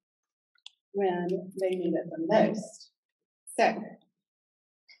when they need it the most. So,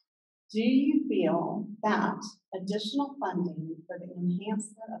 do you feel that additional funding for the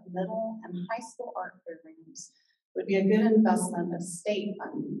enhancement of middle and high school art programs would be a good investment of state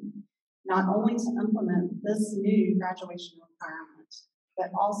funding, not only to implement this new graduation requirement, but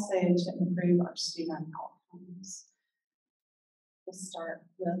also to improve our student outcomes? We'll start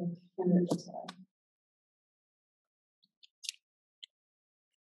with Kendra today.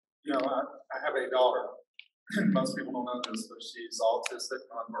 You know, I have a daughter. Most people don't know this, but she's autistic,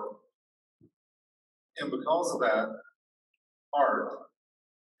 nonverbal. And because of that, art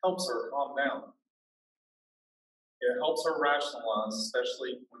helps her calm down. It helps her rationalize,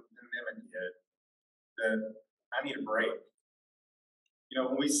 especially when the pandemic hit, that I need a break. You know,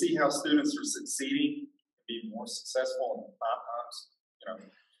 when we see how students are succeeding, be more successful, and 5 times, you know,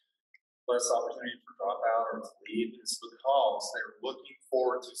 less opportunity for dropout or to leave, is because they're looking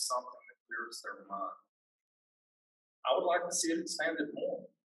forward to something that clears their mind. I would like to see it expanded more.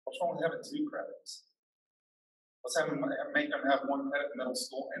 What's wrong with having 2 credits? Let's make them have 1 credit in middle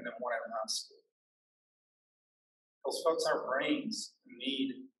school and then 1 in high school. Those folks, our brains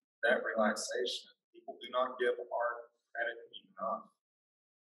need that relaxation. People do not give art credit enough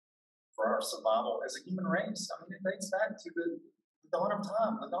for our survival as a human race. I mean, it dates back to the dawn of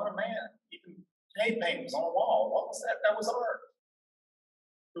time, the dawn of man. Even cave paintings on a wall. What was that? That was art.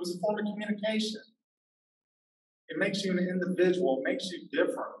 It was a form of communication. It makes you an individual, it makes you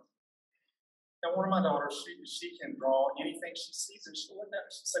different. Now, one of my daughters, she can draw anything she sees, and she'll look at it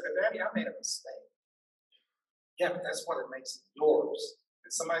and she'll say, "But Daddy, I made a mistake." Yeah, but that's what it makes it yours.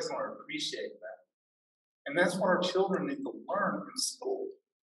 And somebody's going to appreciate that. And that's what our children need to learn in school.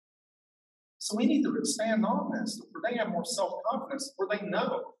 So we need to expand on this, where they have more self-confidence, where they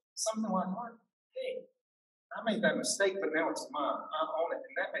know something like, hey, I made that mistake, but now it's mine. I own it,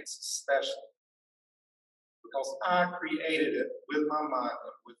 and that makes it special. Because I created it with my mind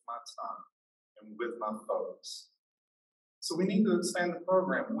and with my time and with my focus. So we need to expand the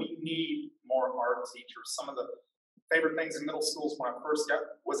program. We need more art teachers. Some of the favorite things in middle schools when I first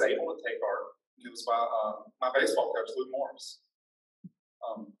was able to take art, it was by my baseball coach, Lou Morris.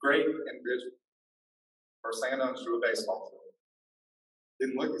 Great individual. First thing I know is drew a baseball field.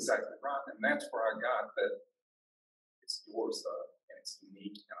 Didn't look exactly right, and that's where I got that it's yours, and it's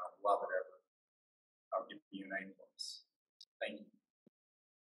unique, and I love it ever. I'll give you a name for this. Thank you.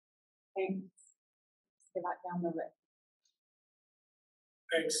 Thanks. Let's get back down the road.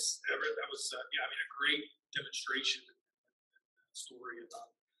 Thanks, Everett. That was, a great demonstration and story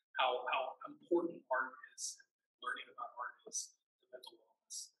about how important art is, and learning about art is to mental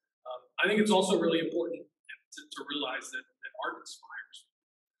wellness. I think it's also really important to realize that art inspires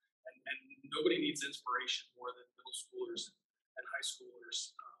people, and nobody needs inspiration more than middle schoolers and high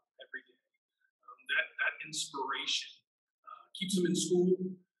schoolers every day. That inspiration keeps them in school.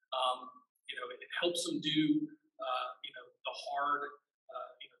 It helps them do the hard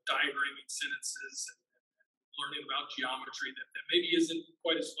diagramming sentences and learning about geometry that maybe isn't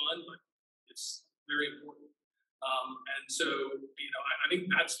quite as fun, but it's very important. And so I think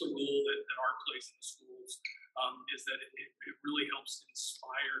that's the role that art plays in the schools, is that it really helps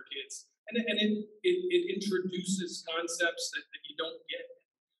inspire kids, and it introduces concepts that you don't get in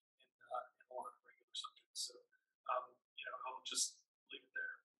a lot of regular subjects. So I'll just leave it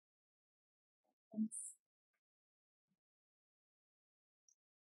there. Thanks.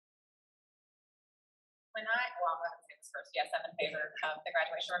 Well, I'm going to say this first. Yes, I'm in favor of the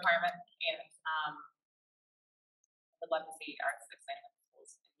graduation requirement, and would love to see arts expand in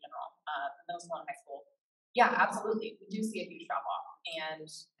schools in general, middle school and high school. Yeah, absolutely. We do see a huge drop off, and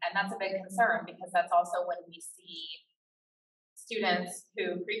that's a big concern, because that's also when we see students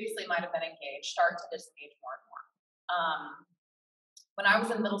who previously might have been engaged start to disengage more and more. When I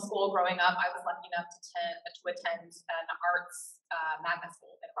was in middle school growing up, I was lucky enough to attend an arts magnet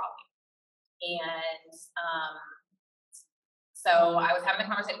school in Raleigh. And so I was having a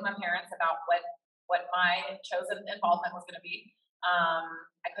conversation with my parents about what my chosen involvement was going to be.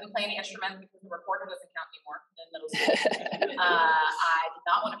 I couldn't play any instrument because the recorder doesn't count anymore in middle school. I did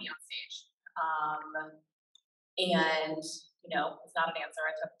not want to be on stage. And, it's not an answer.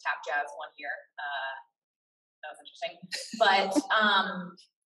 I took tap jazz one year. That was interesting. But,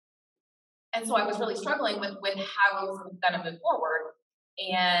 and so I was really struggling with how I was going to move forward.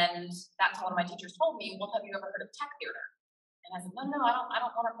 And that's when one of my teachers told me, well, have you ever heard of tech theater? And I said, no, I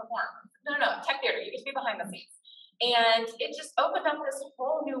don't want to perform. No, tech theater, you get to be behind the scenes. And it just opened up this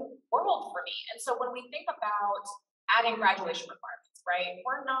whole new world for me. And so when we think about adding graduation requirements, right,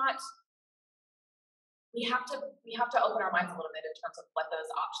 we have to open our minds a little bit in terms of what those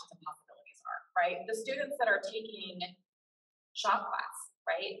options and possibilities are, right? The students that are taking shop class,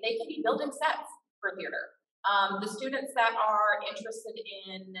 right, they can be building sets for theater. The students that are interested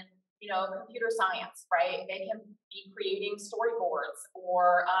in, computer science, right? They can be creating storyboards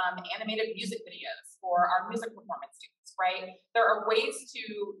or animated music videos for our music performance students, right? There are ways to,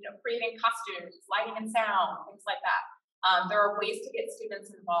 creating costumes, lighting and sound, things like that. There are ways to get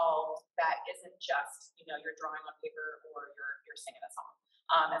students involved that isn't just, you're drawing on paper or you're singing a song.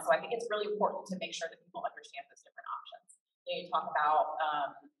 And so I think it's really important to make sure that people understand those different options. You talk about,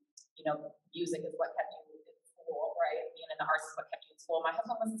 music is what kept you in school, right? Being in the arts is what kept you in school. My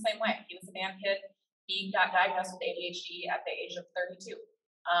husband was the same way. He was a band kid. He got diagnosed with ADHD at the age of 32.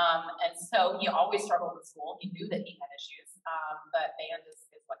 And so he always struggled with school. He knew that he had issues, but band is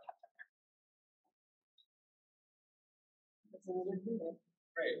what kept him there.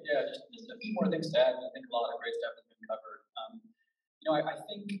 Great, yeah, just a few more things to add. I think a lot of great stuff has been covered. I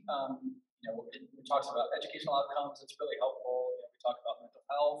think, it talks about educational outcomes. It's really helpful. We talk about mental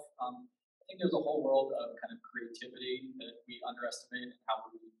health. I think there's a whole world of kind of creativity that we underestimate in how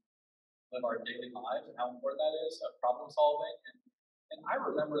we live our daily lives and how important that is, of problem solving. And I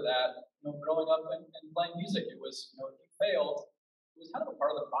remember that, growing up and playing music, it was, if you failed, it was kind of a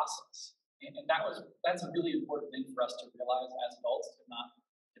part of the process. And that's a really important thing for us to realize as adults, to not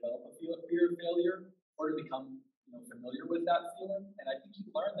develop a fear of failure, or to become familiar with that feeling. And I think you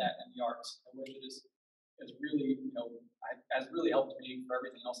learn that in the arts in a way that is really, has really helped me for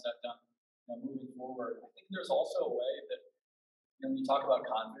everything else that I've done moving forward. I think there's also a way that, when you talk about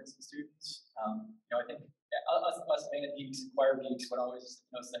confidence in students, I think us band geeks and choir geeks would always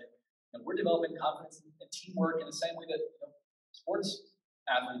say, we're developing confidence and teamwork in the same way that sports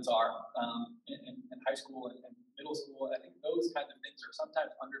athletes are in high school and middle school. I think those kinds of things are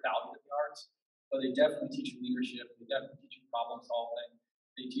sometimes undervalued in the arts, but they definitely teach you leadership. They definitely teach you problem solving.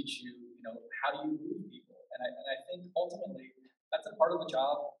 They teach you, how do you move people? And I think ultimately that's a part of the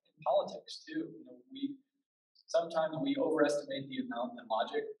job in politics too. Sometimes we overestimate the amount that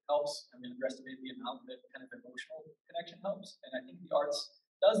logic helps, and we underestimate the amount that kind of emotional connection helps. And I think the arts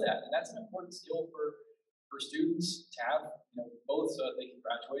does that, and that's an important skill for students to have, both so that they can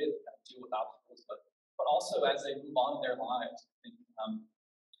graduate and deal with obstacles, but also as they move on in their lives. I think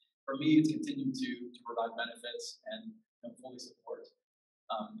for me, it's continued to provide benefits and fully support,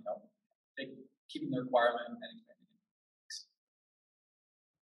 keeping the requirement and expanding.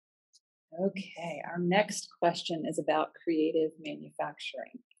 Okay, our next question is about creative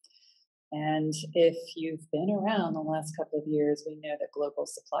manufacturing. And if you've been around the last couple of years, we know that global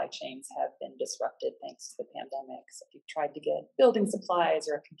supply chains have been disrupted thanks to the pandemic. So if you've tried to get building supplies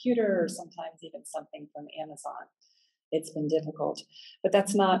or a computer or sometimes even something from Amazon, it's been difficult. But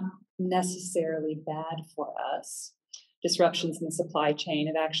that's not necessarily bad for us. Disruptions in the supply chain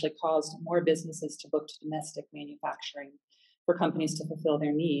have actually caused more businesses to look to domestic manufacturing for companies to fulfill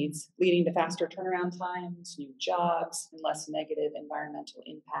their needs, leading to faster turnaround times, new jobs, and less negative environmental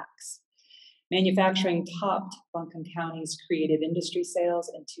impacts. Manufacturing topped Buncombe County's creative industry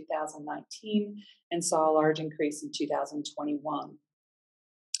sales in 2019 and saw a large increase in 2021.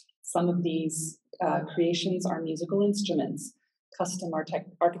 Some of these creations are musical instruments, custom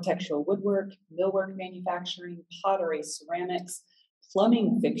architectural woodwork, millwork manufacturing, pottery, ceramics,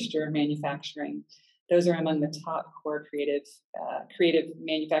 plumbing fixture manufacturing. Those are among the top core creative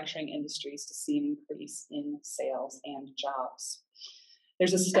manufacturing industries to see an increase in sales and jobs.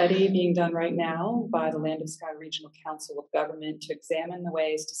 There's a study being done right now by the Land of Sky Regional Council of Government to examine the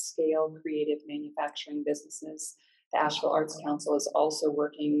ways to scale creative manufacturing businesses. The Asheville Arts Council is also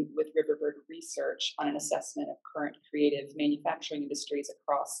working with Riverbird Research on an assessment of current creative manufacturing industries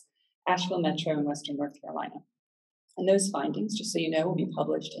across Asheville Metro and Western North Carolina. And those findings, just so you know, will be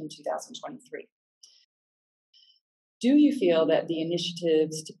published in 2023. Do you feel that the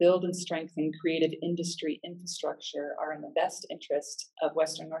initiatives to build and strengthen creative industry infrastructure are in the best interest of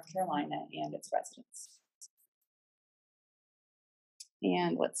Western North Carolina and its residents?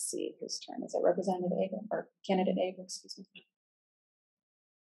 And let's see, whose turn is it? Representative Ager, or Candidate Ager, excuse me.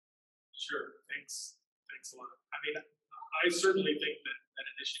 Sure, thanks a lot. I mean, I certainly think that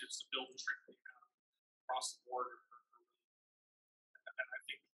initiatives to build and strengthen the economy across the board and I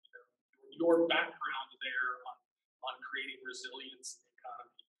think your background there on creating resilience in the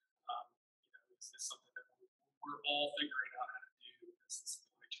economy, is something that we're all figuring out how to do as the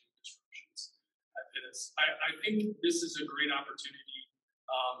supply chain disruptions hit us. I think this is a great opportunity,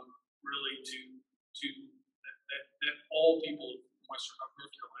 really that all people in Western North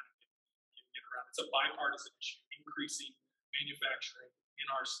Carolina can get around. It's a bipartisan issue. Increasing manufacturing in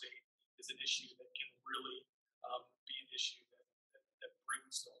our state is an issue that can really be an issue that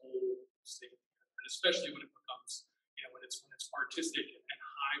brings the whole state together, and especially when it becomes when it's artistic and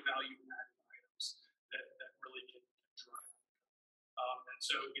high value added items that really can drive. And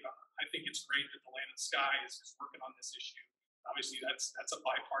so, I think it's great that the Land of Sky is working on this issue. Obviously, that's a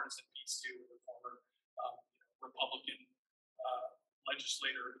bipartisan piece too, with a former Republican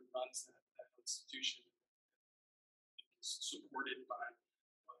legislator who runs that institution, is supported by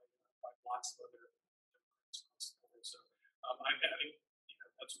lots of other Democrats. So I think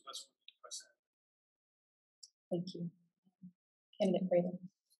that's what I said. Thank you. Candidate Craven.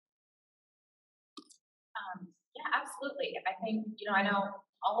 Yeah, absolutely. I think, I know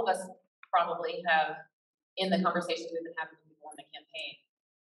all of us probably have, in the conversations we've been having with people in the campaign,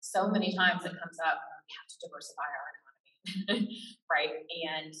 so many times it comes up, we have to diversify our economy, right?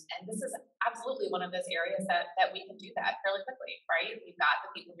 And this is absolutely one of those areas that we can do that fairly quickly, right? We've got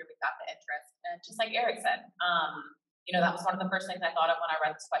the people here, we've got the interest. And just like Eric said, that was one of the first things I thought of when I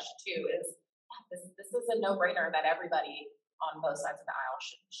read this question too, is this is a no-brainer that everybody on both sides of the aisle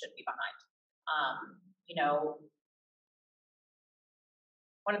should be behind.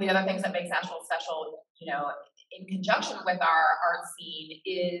 One of the other things that makes Asheville special, in conjunction with our art scene,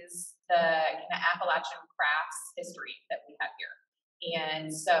 is the kind of Appalachian crafts history that we have here.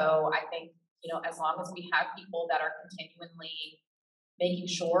 And so I think, as long as we have people that are continually making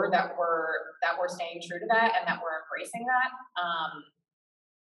sure that we're staying true to that and that we're embracing that,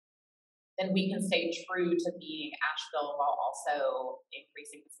 then we can stay true to being Asheville while also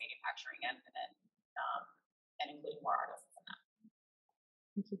increasing this manufacturing and including more artists in that.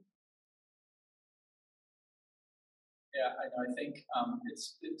 Thank you. Yeah, I know. I think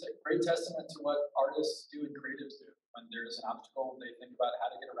it's a great testament to what artists do and creatives do. when there's an obstacle, they think about how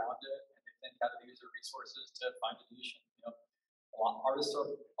to get around it, and they think how to use their resources to find a solution. Artists are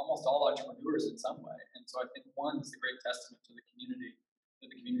almost all entrepreneurs in some way, and so I think one is a great testament to the community, that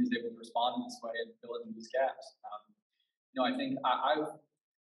the community is able to respond in this way and fill in these gaps. I think I've,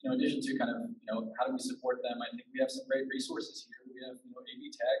 in addition to kind of, how do we support them? I think we have some great resources here. We have, AV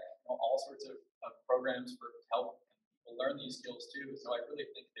Tech, all sorts of programs for help people learn these skills too. So I really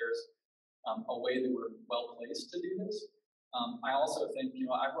think there's a way that we're well placed to do this. I also think,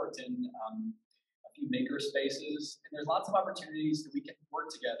 I've worked in a few maker spaces, and there's lots of opportunities that we can work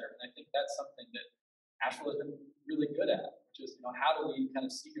together. And I think that's something that Asheville has been really good at, which is, how do we kind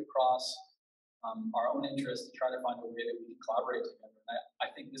of seek across our own interests to try to find a way that we can collaborate together. And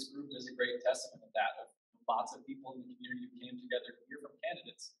I think this group is a great testament of that, of lots of people in the community who came together to hear from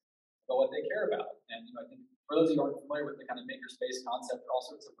candidates about what they care about. And I think for those of you who aren't familiar with the kind of makerspace concept, there are all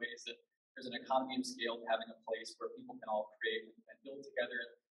sorts of ways that there's an economy of scale to having a place where people can all create and build together,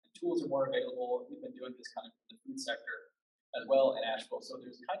 and tools are more available. We've been doing this kind of in the food sector as well in Asheville, so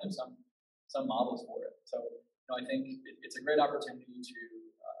there's kind of some models for it. So I think it's a great opportunity to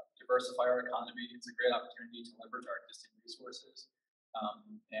diversify our economy. It's a great opportunity to leverage our existing resources.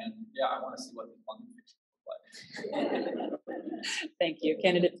 And yeah, I want to see what the funding picture looks like. Thank you.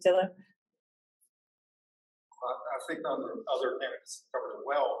 Candidate Patillo? I think other candidates covered it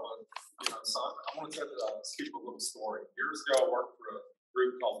well, but so I want to speak a little story. Years ago, I worked for a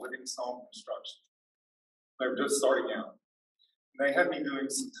group called Livingstone Construction. They were just starting out. And they had me doing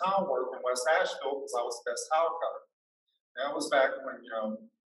some tile work in West Asheville because I was the best tile cutter. That was back when $350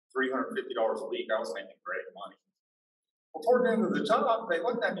 a week, I was making great money. Well, toward the end of the job, they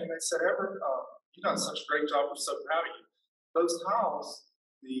looked at me and they said, Everett, you've done such a great job. We're so proud of you. Those tiles,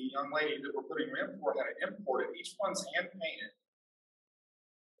 the young lady that we're putting them in for had to import it. Each one's hand painted.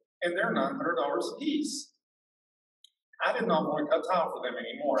 And they're $900 a piece. I did not want to cut tile for them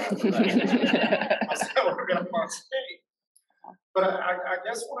anymore after that. I said, we're going to want to stay. But I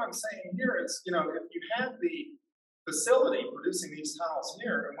guess what I'm saying here is, if you have the facility producing these tiles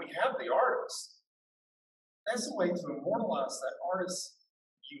here, and we have the artists, that's a way to immortalize that artist's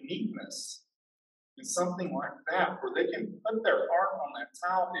uniqueness in something like that, where they can put their art on that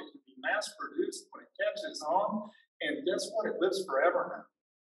tile. It can be mass produced when it catches on, and guess what? It lives forever now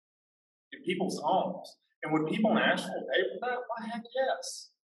in people's homes. And would people in Asheville pay for that? Why, heck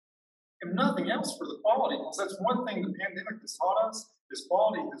yes. And nothing else for the quality, because that's one thing the pandemic has taught us, is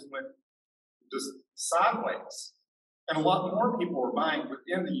quality has went just sideways. And a lot more people are buying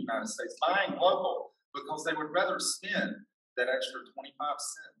within the United States, buying local, because they would rather spend that extra 25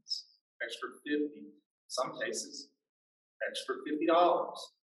 cents, extra 50, some cases, extra $50,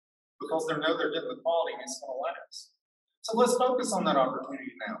 because they know they're getting the quality and it's going to last. So let's focus on that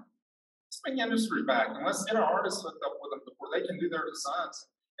opportunity now. Let's bring industry back, and let's get our artists hooked up with them before they can do their designs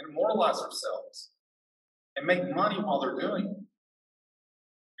and immortalize themselves and make money while they're doing it.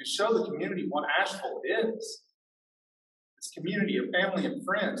 And show the community what Asheville is. It's a community of family and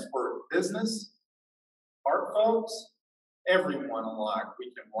friends for business, art folks, everyone alike.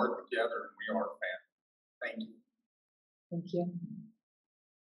 We can work together and we are a family. Thank you. Thank you.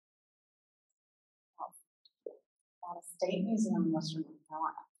 At a state museum in Western North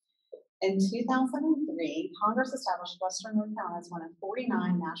Carolina. In 2003, Congress established Western North Carolina as one of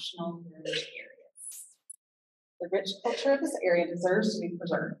 49 national heritage areas. The rich culture of this area deserves to be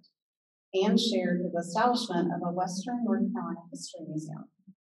preserved and shared with the establishment of a Western North Carolina History Museum.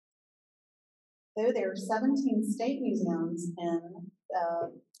 Though there are 17 state museums in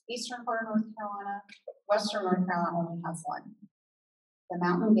the eastern part of North Carolina, Western North Carolina only has one, the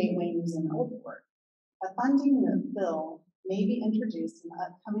Mountain Gateway Museum in Old Port. A funding bill may be introduced in the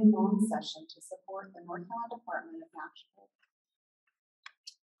upcoming long session to support the North Carolina Department of Natural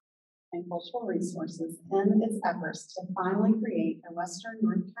and Cultural Resources in its efforts to finally create a Western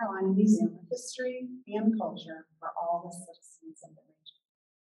North Carolina Museum of History and Culture for all the citizens of the region.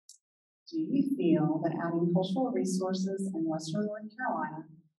 Do you feel that adding cultural resources in Western North Carolina,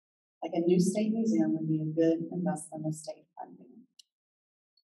 like a new state museum, would be a good investment of state funding?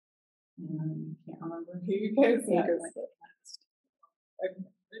 Can't remember who goes next.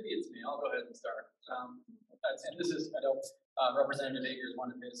 Maybe it's me. I'll go ahead and start. And this is, I know, Representative Akers, one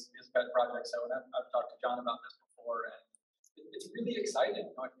of his pet projects. So I've talked to John about this before, and it's really exciting.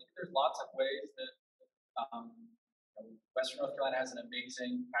 I think there's lots of ways that Western North Carolina has an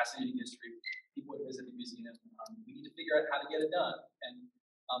amazing, fascinating history. People would visit the museum. We need to figure out how to get it done. And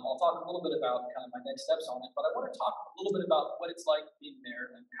I'll talk a little bit about kind of my next steps on it, but I want to talk a little bit about what it's like being there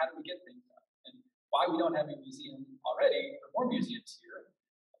and how do we get things done and why we don't have a museum already, or more museums here.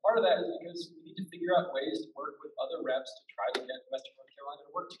 Part of that is because we need to figure out ways to work with other reps to try to get Western North Carolina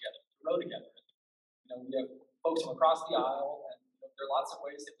to work together, to row together. We have folks from across the aisle, and there are lots of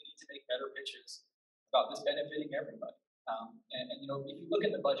ways that we need to make better pitches about this benefiting everybody. If you look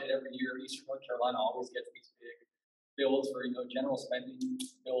at the budget every year, Eastern North Carolina always gets these big bills for general spending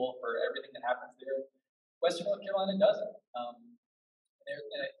bill for everything that happens there. Western North Carolina doesn't. And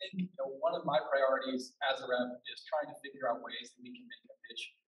I think one of my priorities as a rep is trying to figure out ways that we can make a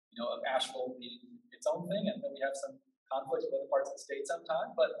pitch, of Asheville being its own thing, and then we have some conflicts with other parts of the state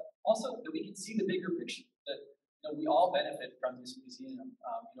sometimes, but also that we can see the bigger picture, that we all benefit from this museum.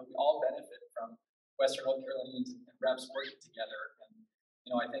 We all benefit from Western North Carolinians and reps working together.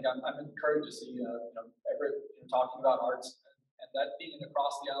 And I think I'm encouraged to see Everett talking about arts and that being an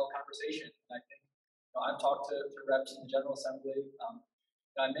across the aisle conversation. And I think I've talked to reps in the General Assembly.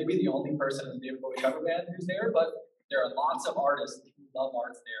 I may be the only person in the David Bowie cover band who's there, but there are lots of artists who love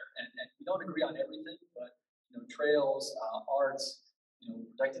arts there, and we don't agree on everything, but trails, arts,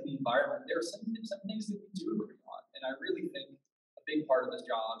 protecting the environment. There are some things that we do agree on, and I really think a big part of this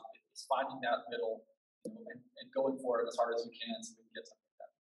job is finding that middle, and going for it as hard as you can so we can get something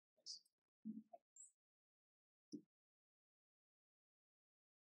done.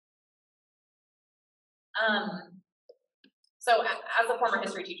 So as a former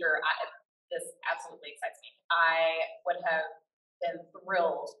history teacher, this absolutely excites me. I would have been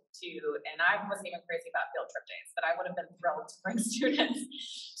thrilled to, and I wasn't even crazy about field trip days, but I would have been thrilled to bring students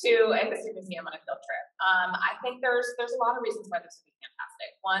to a history museum on a field trip. I think there's a lot of reasons why this would be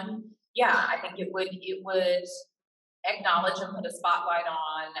fantastic. One, I think it would acknowledge and put a spotlight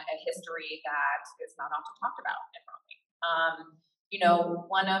on a history that is not often talked about in Raleigh.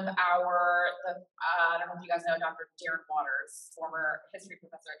 One of I don't know if you guys know Dr. Darren Waters, former history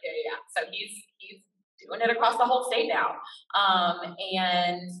professor. Yeah. So he's doing it across the whole state now.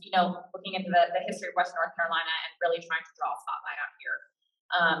 Looking into the history of Western North Carolina and really trying to draw a spotlight out here.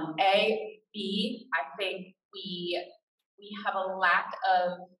 I think we have a lack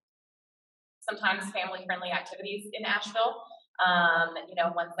of sometimes family-friendly activities in Asheville.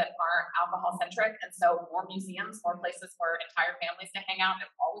 Ones that aren't alcohol-centric, and so more museums, more places for entire families to hang out is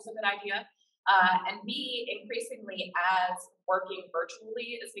always a good idea. And B, increasingly as working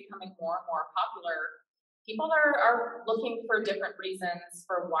virtually is becoming more and more popular, people are looking for different reasons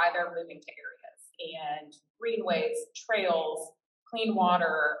for why they're moving to areas. And greenways, trails, clean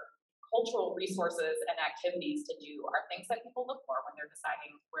water, cultural resources, and activities to do are things that people look for when they're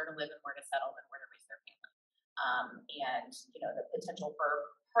deciding where to live and where to settle and where to raise their family. The potential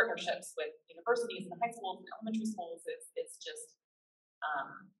for partnerships with universities and high schools and elementary schools is just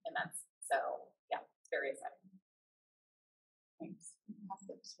immense. So it's very exciting. Thanks.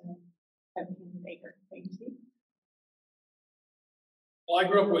 Thank you. Well, I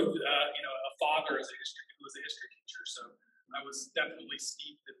grew up with a father who was a history teacher, so I was definitely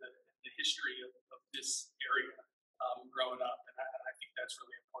steeped in the history of this area growing up, and I think that's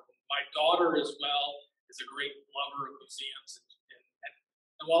really important. My daughter as well is a great lover of museums,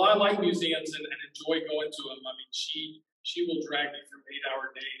 and while I like museums and enjoy going to them, I mean, she will drag me through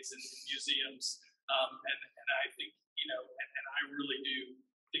 8-hour days in museums, and I think and I really do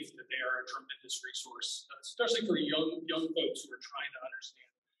think that they are a tremendous resource, especially for young folks who are trying to understand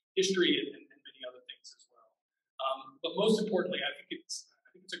history and many other things as well. But most importantly, I think it's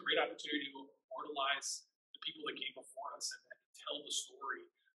a great opportunity to immortalize the people that came before us and tell the story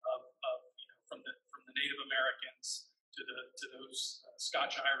of from the Native Americans to those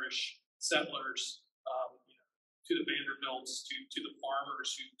Scotch-Irish settlers, to the Vanderbilts, to the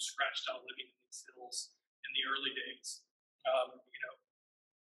farmers who scratched out living in these hills in the early days.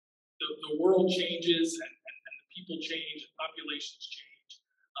 The world changes and the people change and populations change.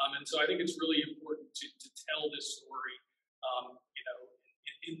 And so I think it's really important to tell this story,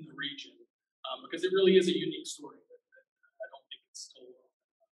 in the region, because it really is a unique story that I don't think it's told.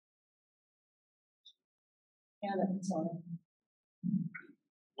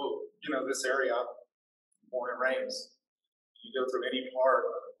 Well, this area, born and raised, you go through any part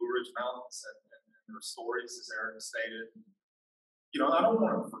of the Blue Ridge Mountains and there are stories, as Eric stated. I don't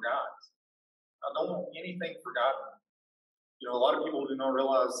want them forgotten. I don't want anything forgotten. A lot of people do not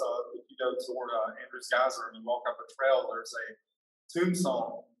realize if you go toward Andrews Geyser and you walk up a trail, there's a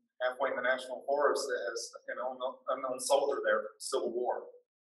tombstone halfway in the National Forest that has an unknown soldier there from the Civil War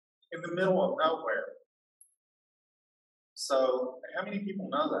in the middle of nowhere. So, how many people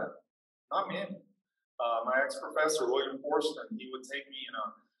know that? Not many. My ex-professor, William Forston, he would take me in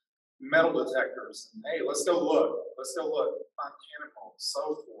metal detectors and, hey, let's go look, find cannonballs,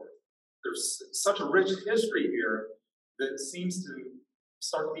 so forth. There's such a rich history here that seems to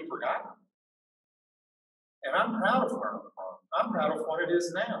start to be forgotten. And I'm proud of where I'm from. I'm proud of what it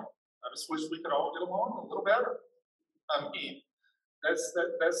is now. I just wish we could all get along a little better. I mean, that's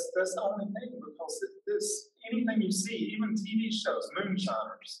the only thing, because this anything you see, even TV shows,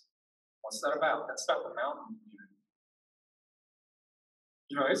 Moonshiners, what's that about? That's about the mountain community.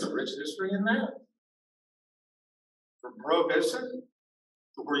 You know, it's a rich history in that. From Prohibition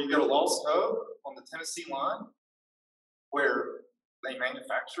to where you get a Lost Cove on the Tennessee line, where they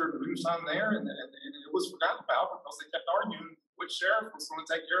manufactured moonshine there, and it was forgotten about because they kept arguing which sheriff was going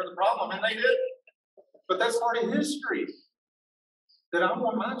to take care of the problem, and they did. But that's part of history that I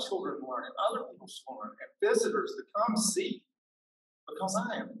want my children to learn, and other people's children, and visitors to come see, because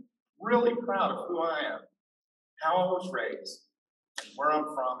I am really proud of who I am, how I was raised, and where I'm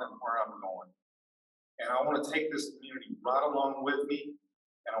from, and where I'm going. And I want to take this community right along with me,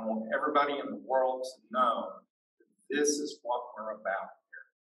 and I want everybody in the world to know that this is what we're about here.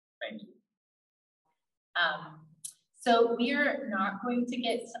 Thank you. So we are not going to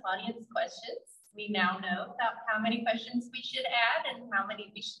get to audience questions. We now know about how many questions we should add and how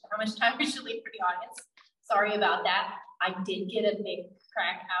much time we should leave for the audience. Sorry about that. I did get a big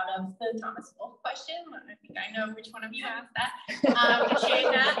crack out of the Thomas Wolfe question. I think I know which one of you asked that.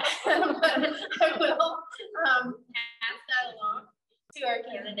 Appreciate that. But I will pass that along to our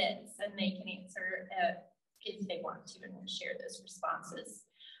candidates, and they can answer if they want to, and we'll share those responses.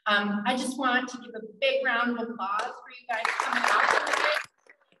 I just want to give a big round of applause for you guys coming out tonight.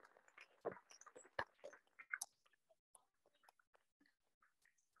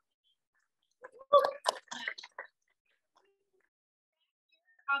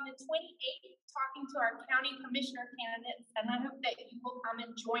 On the 28th, talking to our county commissioner candidates, and I hope that you will come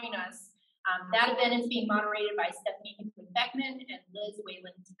and join us. That event is being moderated by Stephanie Beckman and Liz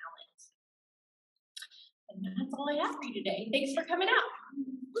Whalen Talent. And that's all I have for you today. Thanks for coming out.